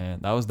 Xanga.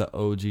 and that was the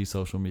OG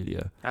social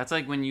media. That's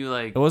like when you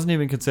like, It wasn't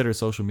even considered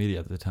social media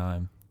at the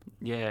time.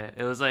 yeah,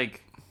 it was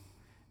like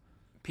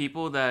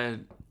people that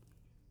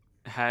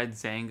had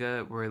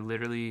Zanga were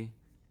literally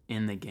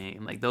in the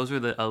game. Like those were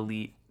the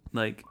elite,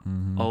 like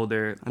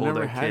older I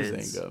never had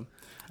kids. Xanga.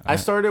 I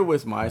started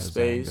with had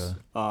MySpace,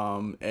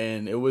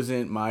 and it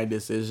wasn't my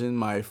decision.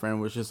 My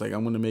friend was just like,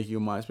 "I'm gonna make you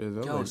a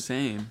MySpace." Yo,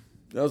 same.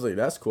 I was like,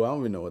 "That's cool." I don't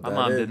even know what My that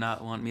mom is. did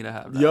not want me to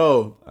have that.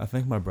 Yo, I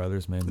think my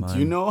brothers made mine. do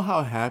you know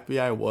how happy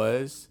I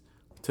was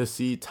to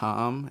see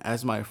Tom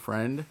as my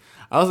friend?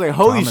 I was like,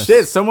 "Holy Thomas.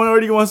 shit! Someone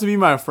already wants to be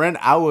my friend."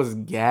 I was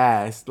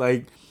gassed.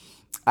 Like,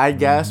 I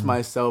gassed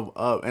myself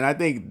up, and I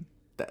think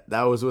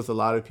that was with a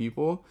lot of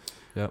people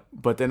Yep.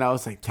 But then I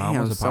was like, Tom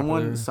damn, was a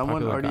popular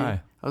someone already.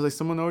 guy. I was like,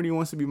 someone already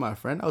wants to be my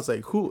friend. I was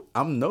like, who?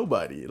 I'm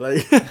nobody.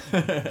 Like,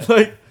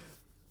 like,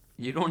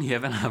 You don't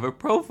even have a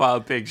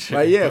profile picture.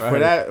 like yeah.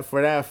 Right.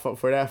 For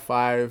that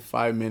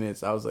 5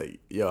 minutes, I was like,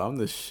 yo, I'm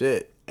the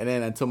shit. And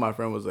then until my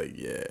friend was like,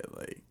 yeah,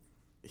 like,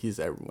 he's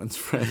everyone's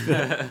friend.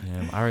 Yeah,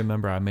 I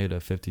remember I made a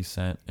 50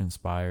 Cent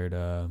inspired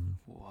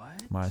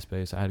What?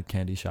 MySpace. I had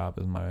Candy Shop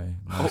as my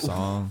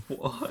song.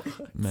 What?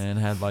 Man,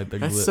 had like the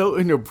That's so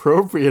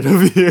inappropriate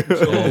of you.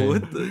 Yeah.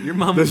 What the, your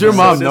mom Does your was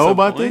mom so know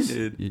about this?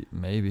 disappointed.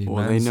 Maybe.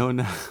 Well, they know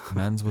now.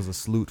 Men's was a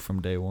salute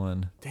from day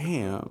one.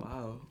 Damn.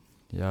 Wow.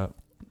 Yep.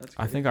 That's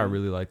I think I crazy.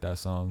 really like that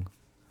song.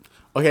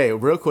 Okay,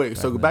 real quick.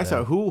 So Back in the back to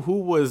day. who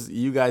was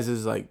you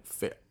guys' like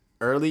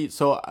early?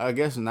 So I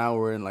guess now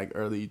we're in like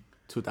early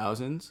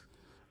 2000s.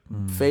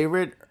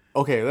 Favorite?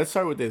 Okay, let's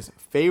start with this.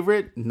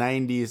 Favorite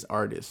 90s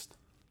artist?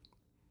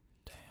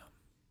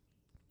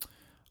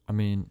 I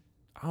mean,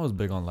 I was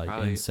big on like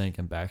Probably- NSYNC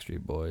and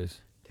Backstreet Boys.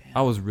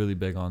 I was really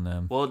big on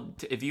them. Well,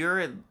 if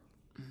you're,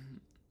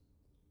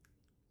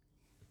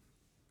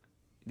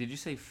 did you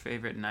say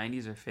favorite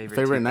 '90s or favorite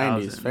Favorite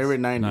 2000s? 90s.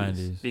 Favorite 90s.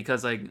 90s.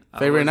 Because like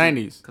Favorite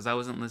 90s. Because I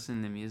wasn't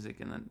listening to music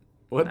in the.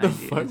 What the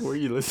 90s. fuck were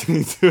you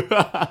listening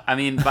to? I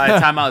mean, by the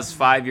time I was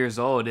 5 years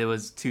old, it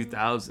was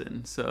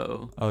 2000.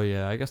 So Oh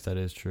yeah, I guess that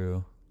is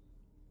true.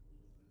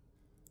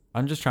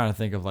 I'm just trying to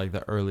think of like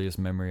the earliest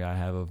memory I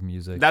have of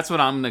music. that's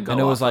what I'm gonna go.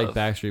 And it was off like of.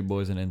 Backstreet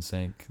Boys and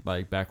NSYNC,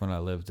 like back when I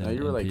lived in, No,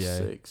 you were in like PA.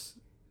 6.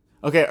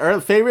 Okay,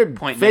 favorite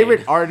Point favorite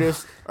made.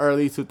 artist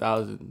early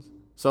 2000s.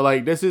 So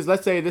like this is,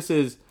 let's say this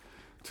is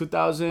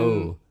 2000.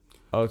 Oh,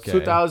 okay.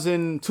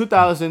 2000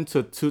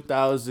 to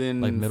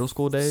 2000, Like middle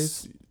school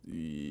days.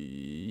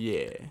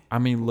 Yeah. I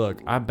mean,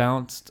 look, I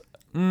bounced.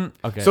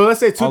 Okay. So let's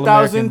say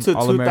 2000 to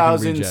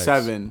All-American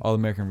 2007. Rejects. All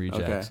American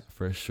Rejects Okay.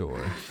 for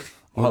sure.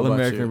 What All about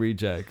American you?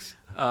 Rejects.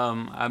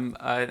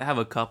 I have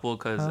a couple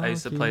because I I'll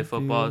used to play give you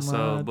football.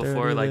 So my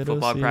before dirty like little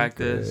football secret.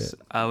 practice,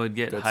 I would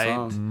get Good hyped.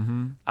 song.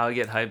 Mm-hmm. I would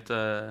get hyped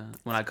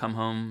when I come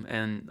home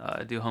and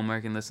do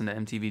homework and listen to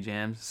MTV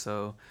Jams.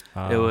 So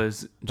it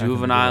was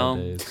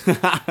Juvenile,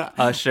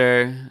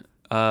 Usher,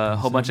 a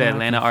whole bunch of my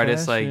Atlanta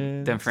artists like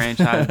them confessions.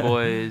 Franchise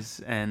Boys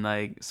and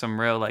like some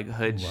real like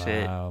hood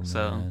shit. Wow,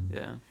 So man.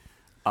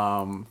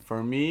 yeah,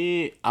 For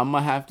me, I'm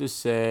gonna have to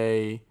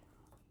say,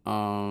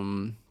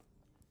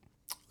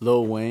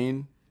 Lil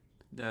Wayne.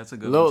 that's a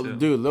good one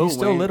too. Lil He's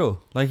still Wayne.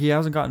 little. Like he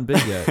hasn't gotten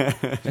big yet.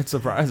 It's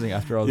surprising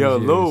after all Yo,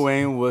 these years. Lil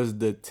Wayne was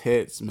the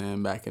tits,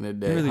 man, back in the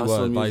day. really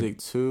Hustle was, like, Music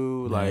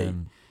 2, like,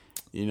 Man.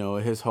 you know,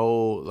 his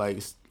whole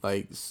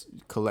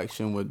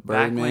collection with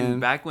Birdman.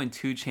 Back when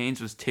 2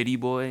 Chainz was Titty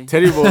Boy.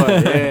 Teddy Boy,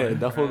 yeah,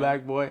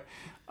 Duffelback Boy.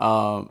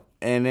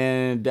 And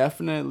then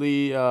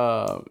definitely,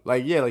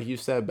 like you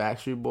said,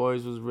 Backstreet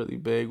Boys was really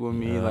big with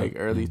me, Yeah, like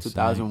early NSYNC.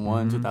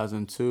 2001,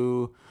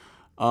 2002.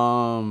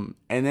 And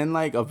then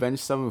like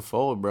Avenged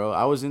Sevenfold, bro.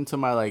 I was into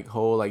my like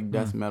whole like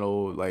death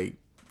metal like,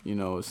 you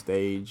know,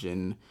 stage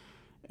and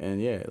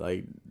yeah,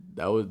 like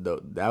that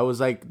was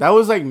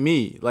like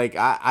me. Like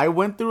I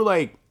went through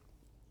like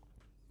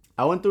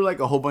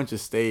a whole bunch of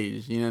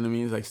stage, you know what I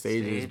mean? It's like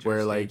stages Stage or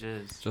where like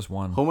stages? Just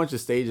one. whole bunch of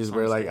stages Just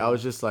where one like I stage.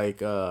 was just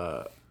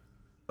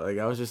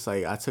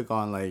like I took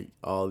on like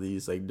all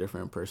these like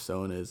different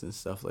personas and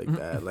stuff like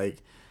that. Like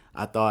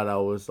I thought I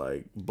was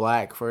like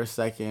black for a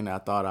second. I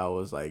thought I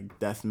was like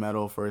death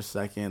metal for a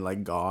second,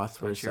 like goth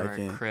for a But you're a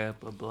second.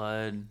 Crip, a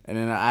Blood. And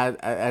then I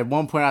at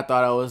one point I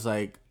thought I was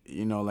like,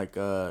 you know, like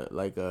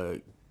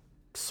a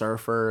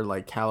surfer,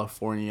 like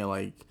California,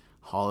 like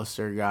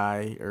Hollister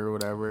guy or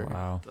whatever.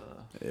 Wow.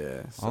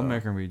 Yeah. so- All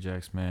American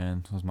Rejects,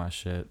 man, was my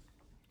shit.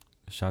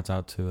 Shouts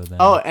out to them.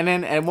 Oh, and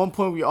then at one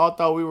point we all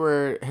thought we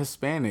were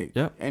Hispanic.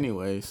 Yep.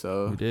 Anyway,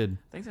 so we did.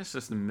 I think that's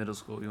just the middle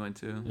school we went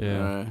to.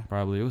 Yeah, Right.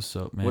 probably. It was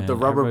so, man. with the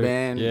rubber everybody-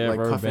 band, yeah, like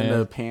rubber cuffing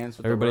band. the pants.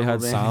 With Everybody the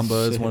had rubber band.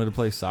 sambas, Shit. wanted to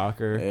play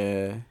soccer.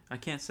 Yeah, I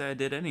can't say I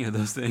did any of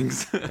those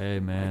things.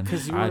 Hey, man.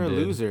 because you were I a did.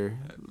 loser.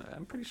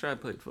 I'm pretty sure I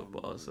played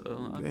football,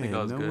 so I Yeah, think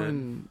I was no good.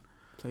 one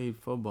played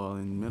football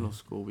in middle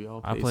school. We all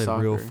I played played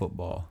soccer. real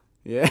football.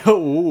 Yeah,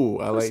 ooh,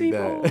 I like Pussy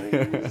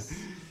that. boys.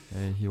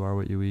 Hey, you are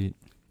what you eat.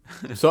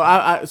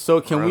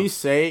 So can we Gross.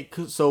 say?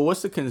 So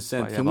what's the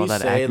consent? Why you Can have we all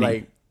that say acne?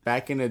 like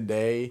back in the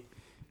day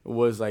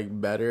was like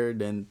better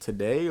than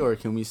today, or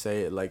can we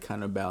say it like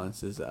kind of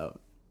balances out?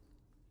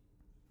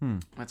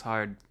 That's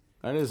hard.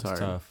 That is It's hard.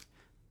 tough.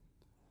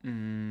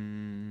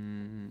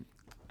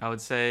 I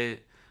would say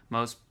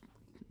most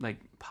like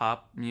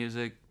pop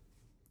music,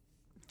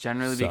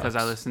 generally because I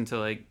Sucks. listen to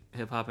like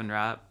hip hop and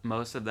rap.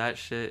 Most of that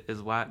shit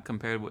is whack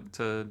compared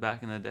to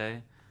back in the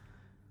day.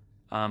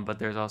 But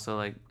there's also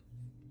like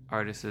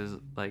artists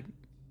like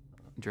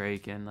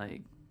Drake and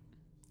like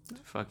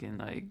fucking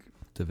like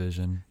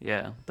Division.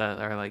 yeah that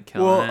are like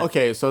killing Well, it.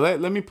 okay, so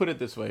let me put it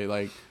this way.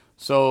 Like,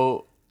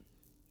 so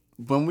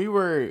when we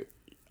were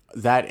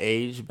that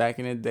age back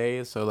in the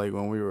day, so like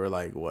when we were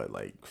like, what,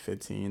 like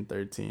 15,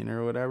 13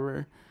 or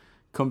whatever,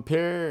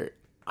 compare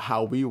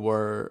how we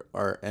were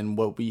and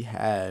what we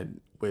had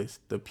with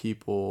the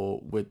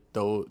people with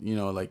those, you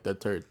know, like the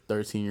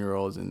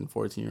 13-year-olds and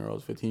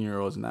 14-year-olds,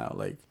 15-year-olds now?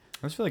 Like,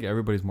 I just feel like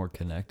everybody's more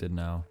connected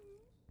now.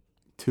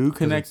 Too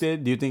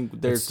connected? Do you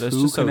think they're It's too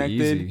just so connected?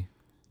 easy.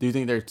 Do you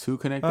think they're too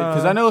connected?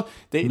 Because I know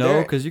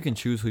No, because you can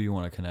choose who you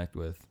want to connect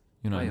with.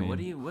 You know what I mean? What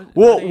do you? What?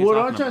 Well, what are you what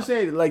I'm talking trying to about?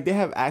 say, like, they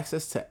have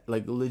access to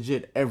like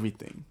legit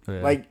everything,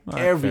 Yeah. like All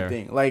right,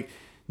 everything. Like,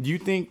 do you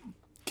think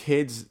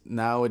kids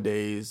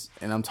nowadays,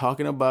 and I'm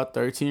talking about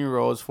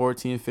 13-year-olds,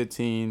 14,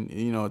 15,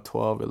 you know,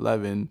 12,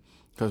 11,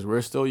 because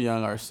we're still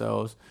young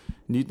ourselves.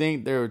 Do you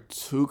think they're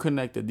too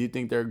connected? Do you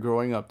think they're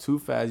growing up too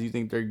fast? Do you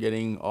think they're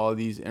getting all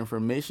these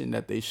information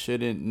that they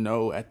shouldn't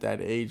know at that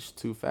age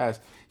too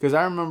fast? Because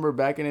I remember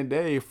back in the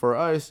day, for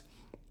us,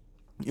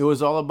 it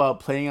was all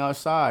about playing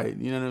outside.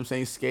 You know what I'm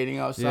saying? Skating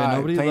outside, Yeah,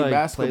 nobody playing like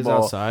basketball, plays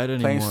outside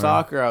anymore. playing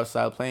soccer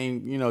outside,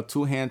 playing, you know,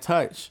 two-hand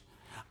touch.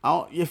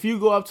 If you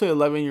go up to an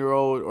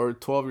 11-year-old or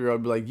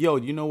 12-year-old, be like, yo,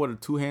 do you know what a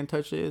two-hand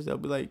touch is? They'll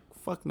be like,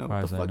 fuck no,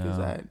 what the fuck is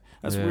that?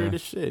 That's weird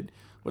as shit.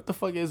 What the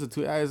fuck is a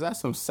two? Is that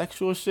some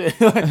sexual shit?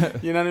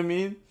 You know what I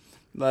mean?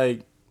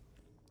 Like,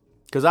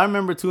 because I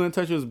remember two-hand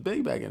touch was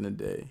big back in the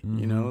day.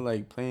 You know,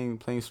 like playing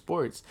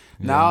sports.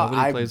 Yeah, now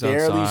nobody I plays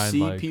barely outside,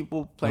 see like,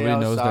 people play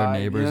nobody outside. knows their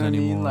neighbors you know what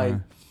anymore. I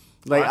mean?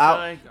 Like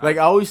I feel I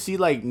always see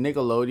like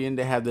Nickelodeon.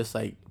 They have this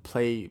like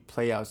play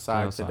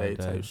outside today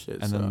day. type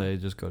shit. And so. then they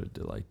just go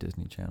to like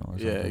Disney Channel or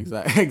something.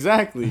 Yeah,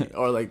 exactly.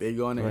 Or like they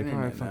go on the Like,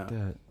 internet alright, fuck now.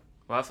 that.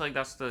 Well, I feel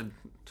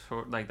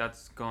like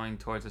that's going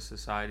towards a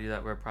society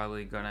that we're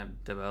probably gonna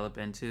develop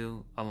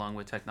into along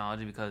with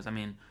technology. Because I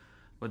mean,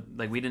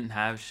 we didn't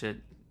have shit.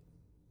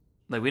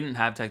 Like, we didn't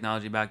have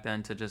technology back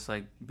then to just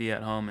like be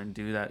at home and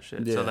do that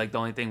shit. Yeah. So like the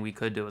only thing we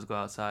could do was go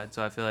outside.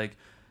 So I feel like,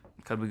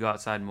 could we go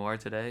outside more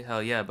today?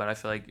 Hell yeah. But I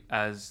feel like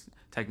as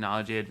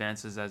technology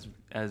advances,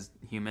 as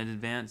humans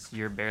advance,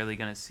 you're barely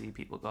gonna see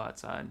people go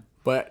outside.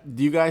 But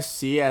do you guys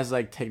see as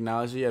like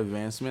technology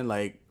advancement,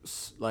 like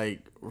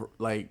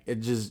it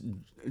just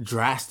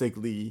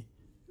drastically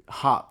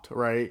hopped,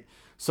 right?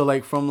 So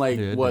like from like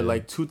Yeah, it what did.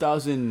 like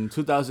 2000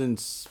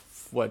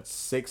 what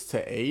 6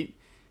 to 8,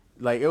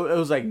 like it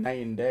was like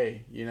night and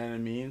day. You know what I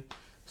mean?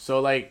 So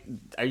like,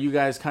 are you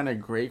guys kind of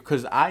grateful?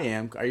 Because I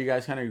am. Are you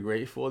guys kind of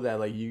grateful that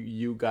like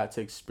you got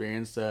to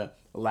experience the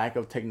lack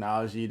of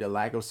technology, the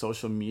lack of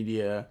social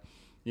media,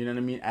 you know what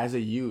I mean, as a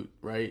youth,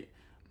 right?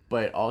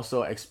 But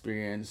also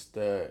experience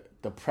the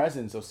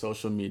presence of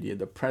social media,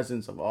 the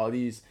presence of all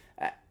these,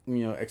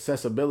 you know,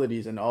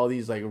 accessibilities and all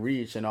these like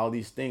reach and all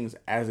these things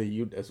as a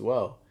youth as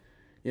well.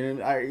 You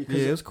know, Yeah,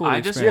 it's cool. I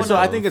to just experience so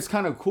I both. think it's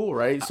kind of cool,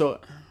 right? So,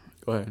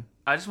 go ahead.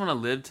 I just want to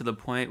live to the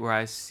point where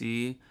I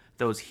see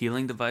those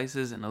healing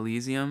devices in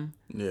Elysium,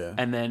 Yeah.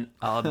 and then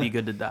I'll be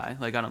good to die.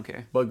 Like, I don't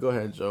care. But go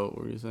ahead, Joe.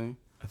 What were you saying?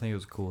 I think it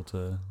was cool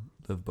to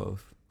live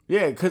both.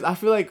 Yeah, because I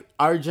feel like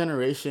our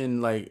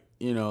generation, like,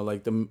 you know,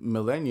 like the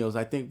millennials,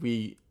 I think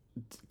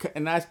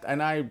and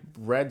I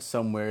read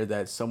somewhere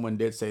that someone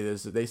did say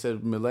this. They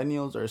said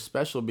millennials are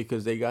special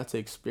because they got to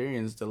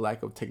experience the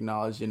lack of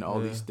technology and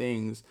all these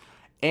things,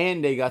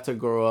 and they got to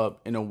grow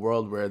up in a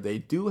world where they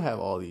do have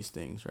all these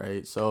things,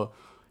 right? So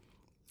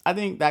I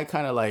think that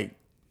kind of like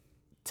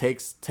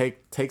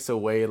takes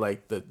away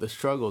like the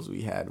struggles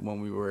we had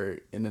when we were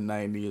in the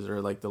 90s,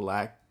 or like the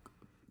lack,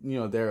 you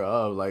know,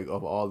 thereof, like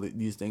of all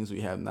these things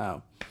we have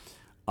now.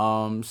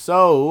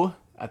 So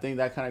I think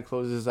that kind of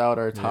closes out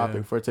our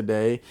topic for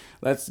today.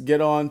 Let's get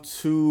on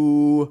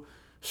to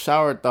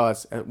shower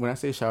thoughts. When I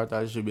say shower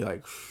thoughts, it should be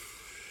like,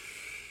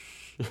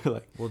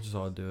 like We'll just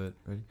all do it.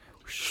 Ready?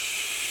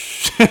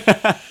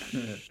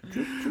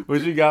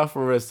 what you got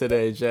for us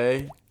today,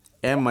 Jay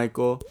and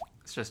Michael?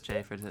 It's just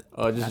Jay for today.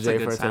 Oh, just That's Jay a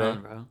good for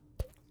sound, today.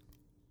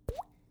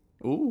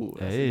 bro. Ooh,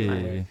 that's Hey.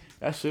 nice.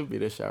 That should be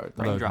the shower thought.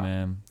 Ring Look, drop.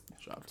 man.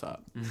 Drop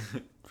top.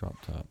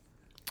 Drop top.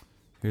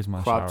 Here's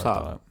my Crop shower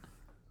top. thought.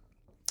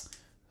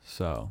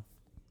 So,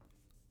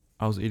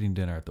 I was eating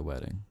dinner at the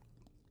wedding.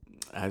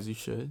 As you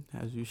should.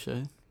 As you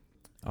should.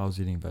 I was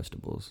eating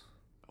vegetables.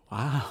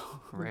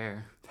 Wow.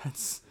 Rare.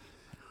 That's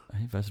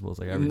I eat vegetables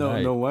like every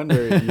night. no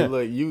wonder you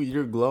look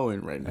you're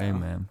glowing right now. Hey,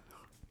 man.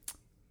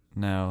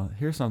 Now,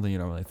 here's something you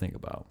don't really think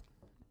about,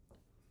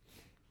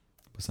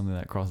 but something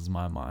that crosses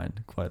my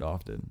mind quite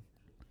often.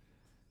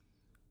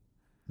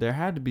 There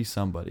had to be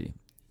somebody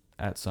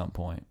at some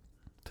point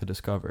to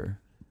discover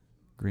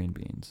green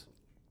beans.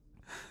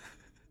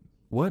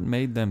 What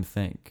made them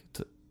think?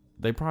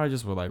 They probably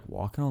just were like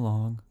walking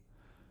along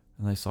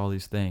and they saw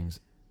these things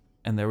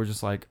and they were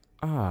just like,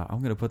 I'm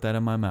going to put that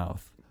in my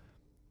mouth.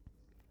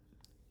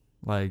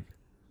 Like,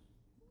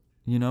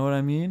 you know what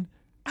I mean?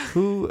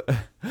 Who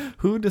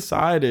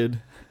decided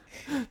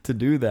to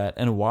do that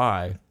and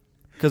why?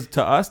 Because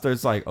to us,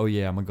 there's like, oh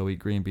yeah, I'm going to go eat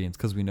green beans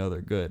because we know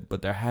they're good.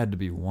 But there had to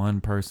be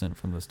one person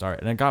from the start.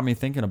 And it got me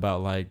thinking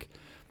about like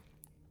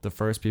the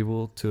first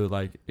people to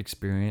like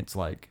experience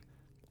like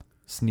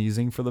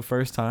sneezing for the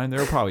first time. They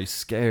were probably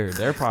scared.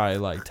 They're probably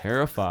like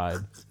terrified.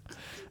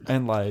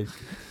 And like,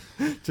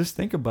 just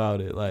think about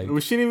it. Like,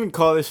 We shouldn't even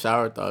call this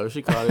shower thought. We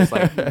should call this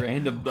like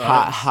Random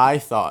high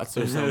thoughts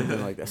or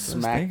something like that. just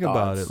Smack think thoughts.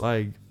 about it.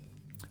 Like,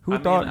 Who I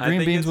mean, thought I green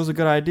think beans it's- was a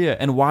good idea?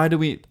 And why do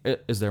we?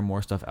 Is there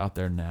more stuff out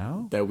there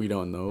now? that we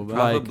don't know about.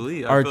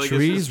 Probably. I Are feel like it's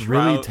trees just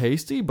really trial-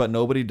 tasty, but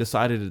nobody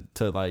decided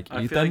to like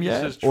I eat feel them like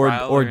it's yet, just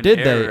trial or and did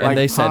they? error. And Like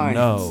they said pines.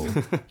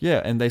 no.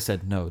 Yeah, and they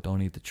said no.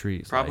 Don't eat the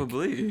trees. Like,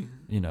 Probably.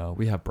 you know,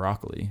 we have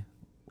broccoli.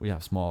 We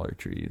have smaller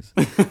trees.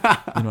 You know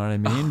what I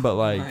mean? But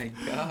like My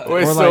God.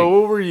 Wait, or so like-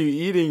 what were you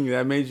eating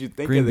that made you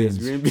think green of this?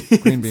 beans. Green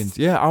beans. Green beans.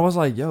 Yeah, I was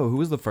like, yo, who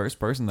was the first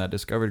person that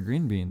discovered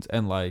green beans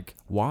and like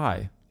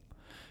why?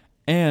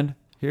 And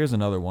here's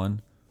another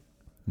one.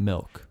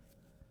 Milk.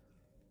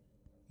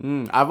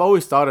 I've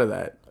always thought of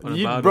that. What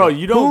You, about bro, it?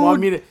 you don't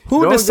want me to. Who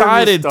don't get me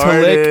decided to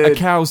lick a started.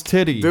 cow's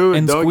titty Dude,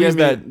 and don't squeeze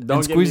get me- that don't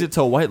and get squeeze me- it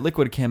till white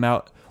liquid came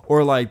out?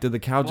 Or like did the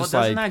cow Well, just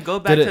doesn't like that go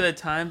back did to it- the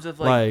times of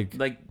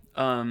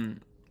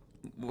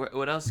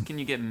what else can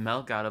you get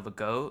milk out of a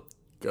goat?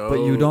 Go. But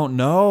you don't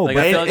know. Like,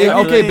 but I feel like it- that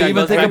goes- okay, that but even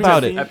goes think back about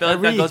to- it. I feel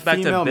like that Every goes back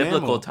to female biblical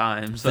mammal.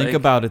 times. Think like,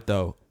 about it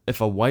though. If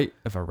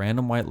a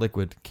random white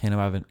liquid came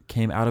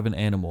out of an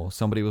animal,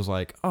 somebody was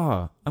like,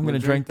 "Oh, I'm gonna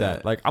drink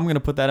that. Like, I'm gonna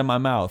put that in my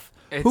mouth."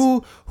 It's-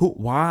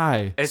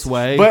 Why? It's-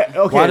 Sway. But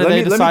okay, why did let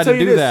they me decide tell to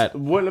you do this.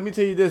 that? Let me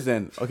tell you this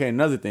then. Okay,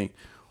 another thing.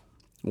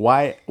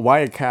 Why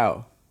a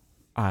cow?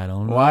 I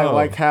don't know.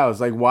 Why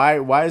cows? Like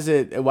why is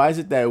it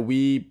that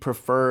we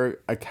prefer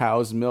a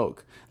cow's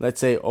milk? Let's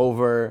say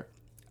over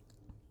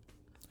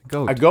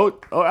Goat. a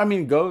goat. Oh, I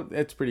mean goat.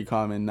 It's pretty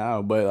common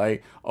now, but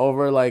like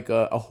over like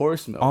a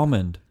horse milk.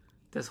 Almond.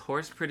 does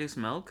horse produce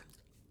milk?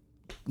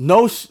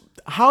 No,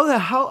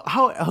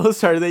 how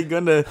else are they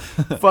gonna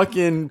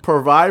fucking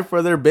provide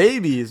for their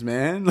babies,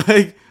 man?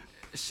 Like,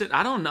 Shit,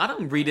 I don't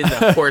read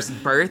into horse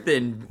birth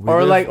and We or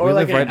live- like we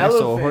live an right next to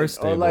a elephant, horse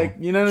or stable. like,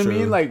 you know what I True.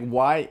 mean? Like,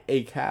 why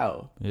a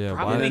cow? Yeah.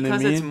 probably You know what I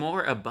because it's mean?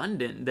 more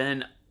abundant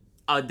than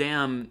a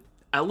damn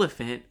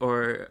elephant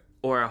or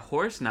a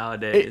horse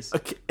nowadays.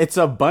 It's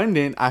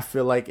abundant. I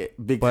feel like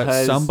But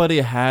because somebody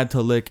had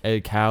to lick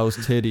a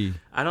cow's titty.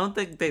 I don't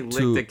think they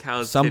licked the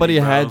cow's Somebody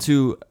titty, bro. had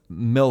to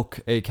milk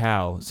a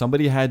cow.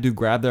 Somebody had to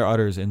grab their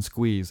udders and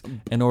squeeze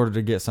in order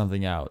to get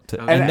something out,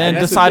 and then that's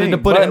the decided to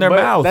thing. put it in their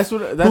But mouth. That's Who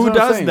what does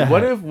I'm saying. that?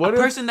 What a if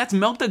person that's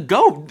milked a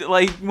goat.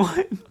 Like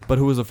what? But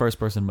who was the first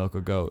person to milk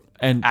a goat?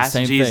 And Ask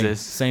same thing. Jesus.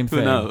 Same Who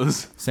thing.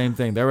 knows? Same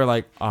thing. They were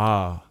like,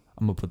 I'm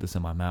gonna put this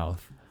in my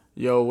mouth.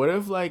 Yo, what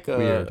if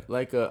Weird.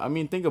 I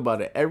mean, think about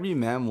it. Every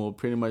mammal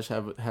pretty much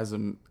has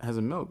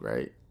a milk,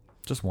 right?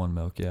 Just one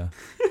milk, yeah.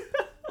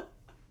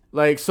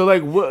 Like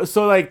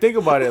think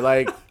about it.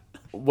 Like,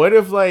 what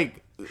if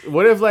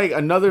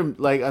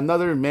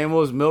another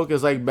mammal's milk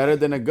is like better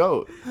than a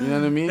goat? You know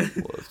what I mean?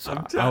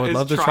 I would It's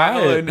love to try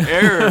trial it. and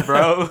error,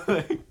 bro.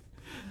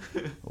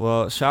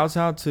 Well, shouts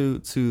out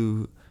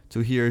to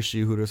he or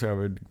she who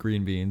discovered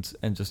green beans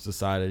and just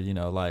decided,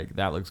 like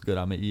that looks good,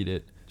 I'm gonna eat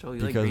it. Joel,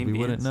 you like Because green we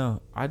wouldn't beans?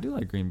 know. I do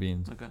like green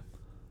beans. Okay.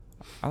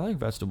 I like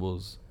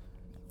vegetables.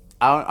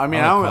 I mean,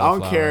 I I like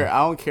don't care. cauliflower.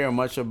 I don't care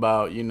much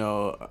about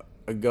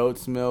a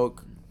goat's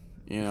milk,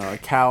 a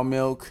cow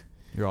milk,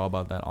 You're all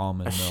about that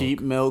almond a milk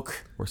sheep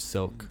milk. or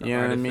silk. You know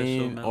what I artificial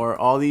mean? milk. Or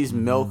all these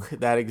Mm-hmm. milk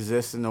that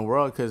exist in the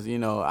world, because I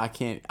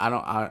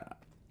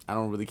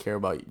don't really care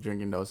about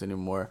drinking those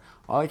anymore.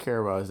 All I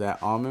care about is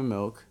that almond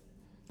milk,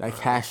 that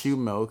cashew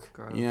milk.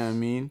 Gross. You know what I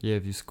mean? Yeah,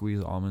 if you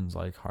squeeze almonds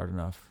like hard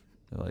enough,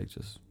 they're like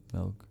just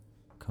milk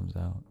comes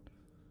out.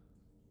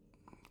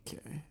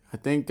 Okay, I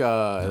think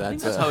I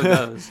think that's that's how it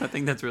goes. I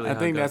think that's really. I how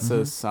think it goes.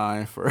 that's a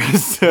sign for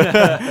us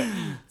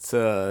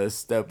to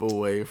step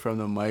away from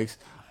the mics.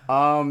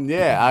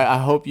 Yeah, I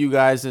hope you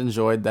guys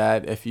enjoyed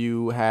that. If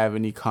you have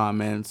any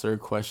comments or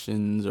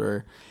questions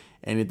or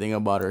anything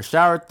about our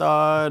shower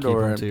thought Keep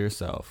or them to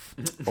yourself.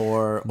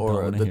 or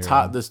wanna the hear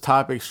top them. this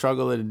topic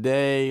struggle of the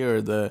day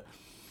or the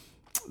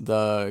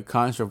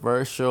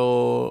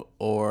controversial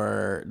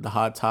or the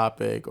hot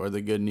topic or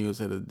the good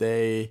news of the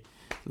day,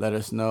 let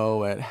us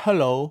know at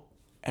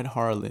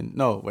hello@Harlan.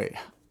 No, wait.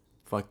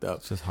 Fucked up.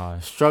 It's just hi.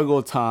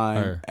 Struggle time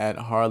Or- at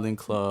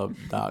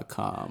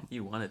harlanclub.com.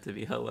 You want it to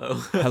be hello.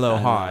 Hello,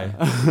 hi.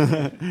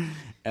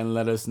 And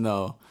let us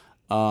know.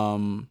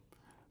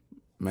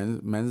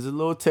 Men's a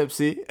little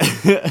tipsy.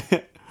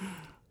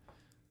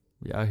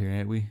 We out here,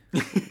 ain't we?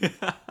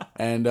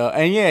 and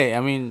yeah,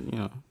 I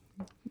mean,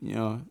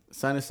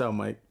 sign us out,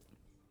 Mike.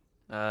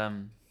 My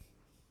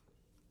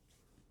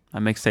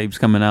mixtape's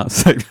coming out.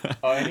 So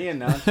Oh, any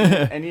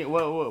announcement?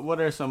 What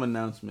are some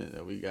announcements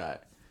that we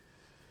got?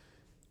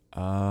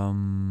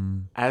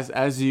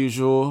 As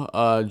usual,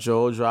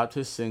 Joel dropped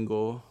his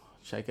single.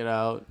 Check it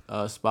out.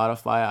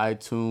 Spotify,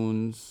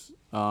 iTunes,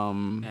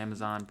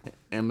 Amazon,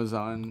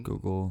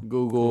 Google,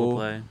 Google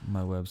Play.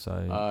 my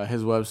website.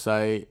 his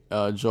website,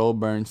 Joel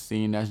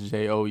Bernstein. That's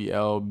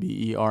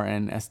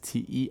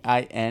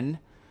JoelBernstein.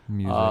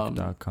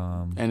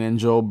 Music.com. And then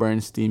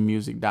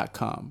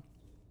JoelBernsteinMusic.com.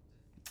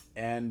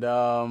 And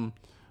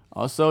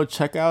also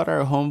check out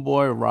our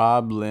homeboy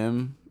Rob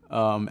Lim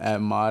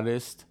at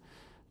Modest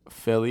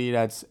Philly.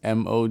 That's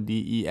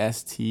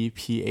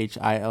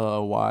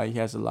MODESTPHILLY. He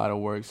has a lot of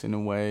works in the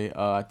way.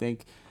 I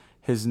think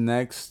his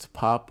next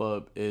pop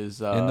up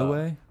is In the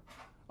way?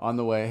 on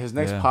the way. His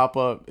next Yeah. pop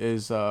up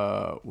is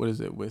what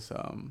is it with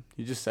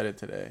you just said it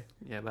today.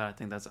 Yeah, but I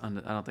think that's I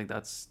don't think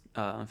that's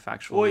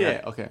factual. Oh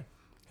yet. yeah, okay.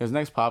 His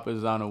next pop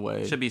is on the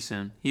way. Should be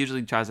soon. He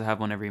usually tries to have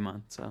one every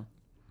month, so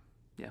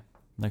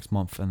Next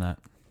month and that.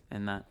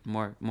 and that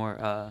more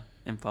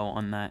info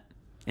on that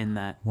in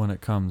that. When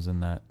it comes in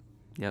that.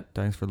 Yep.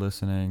 Thanks for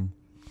listening.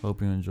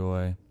 Hope you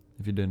enjoy.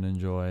 If you didn't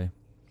enjoy,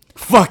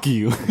 Fuck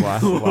you.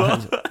 well,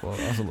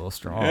 that's a little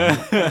strong.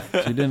 If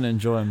you didn't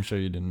enjoy, I'm sure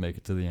you didn't make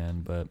it to the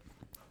end. But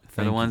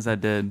For the ones that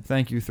did,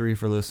 thank you 3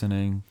 for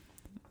listening.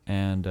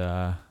 And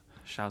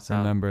shouts out.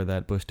 remember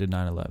that Bush did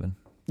 9/11.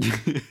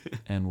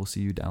 And we'll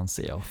see you down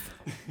south.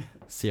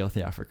 South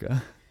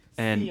Africa.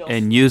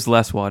 And use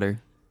less water.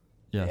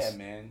 Yes. Yeah,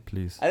 man.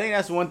 Please. I think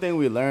that's one thing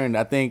we learned.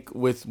 I think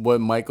with what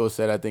Michael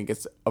said, I think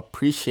it's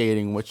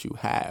appreciating what you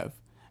have.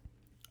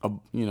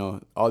 You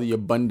know, all the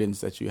abundance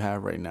that you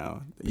have right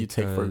now that you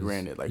take for Because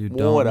granted. Like you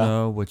water. don't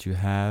know what you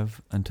have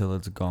until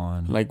it's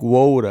gone. Like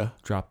water.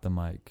 Drop the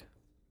mic.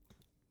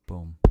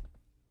 Boom.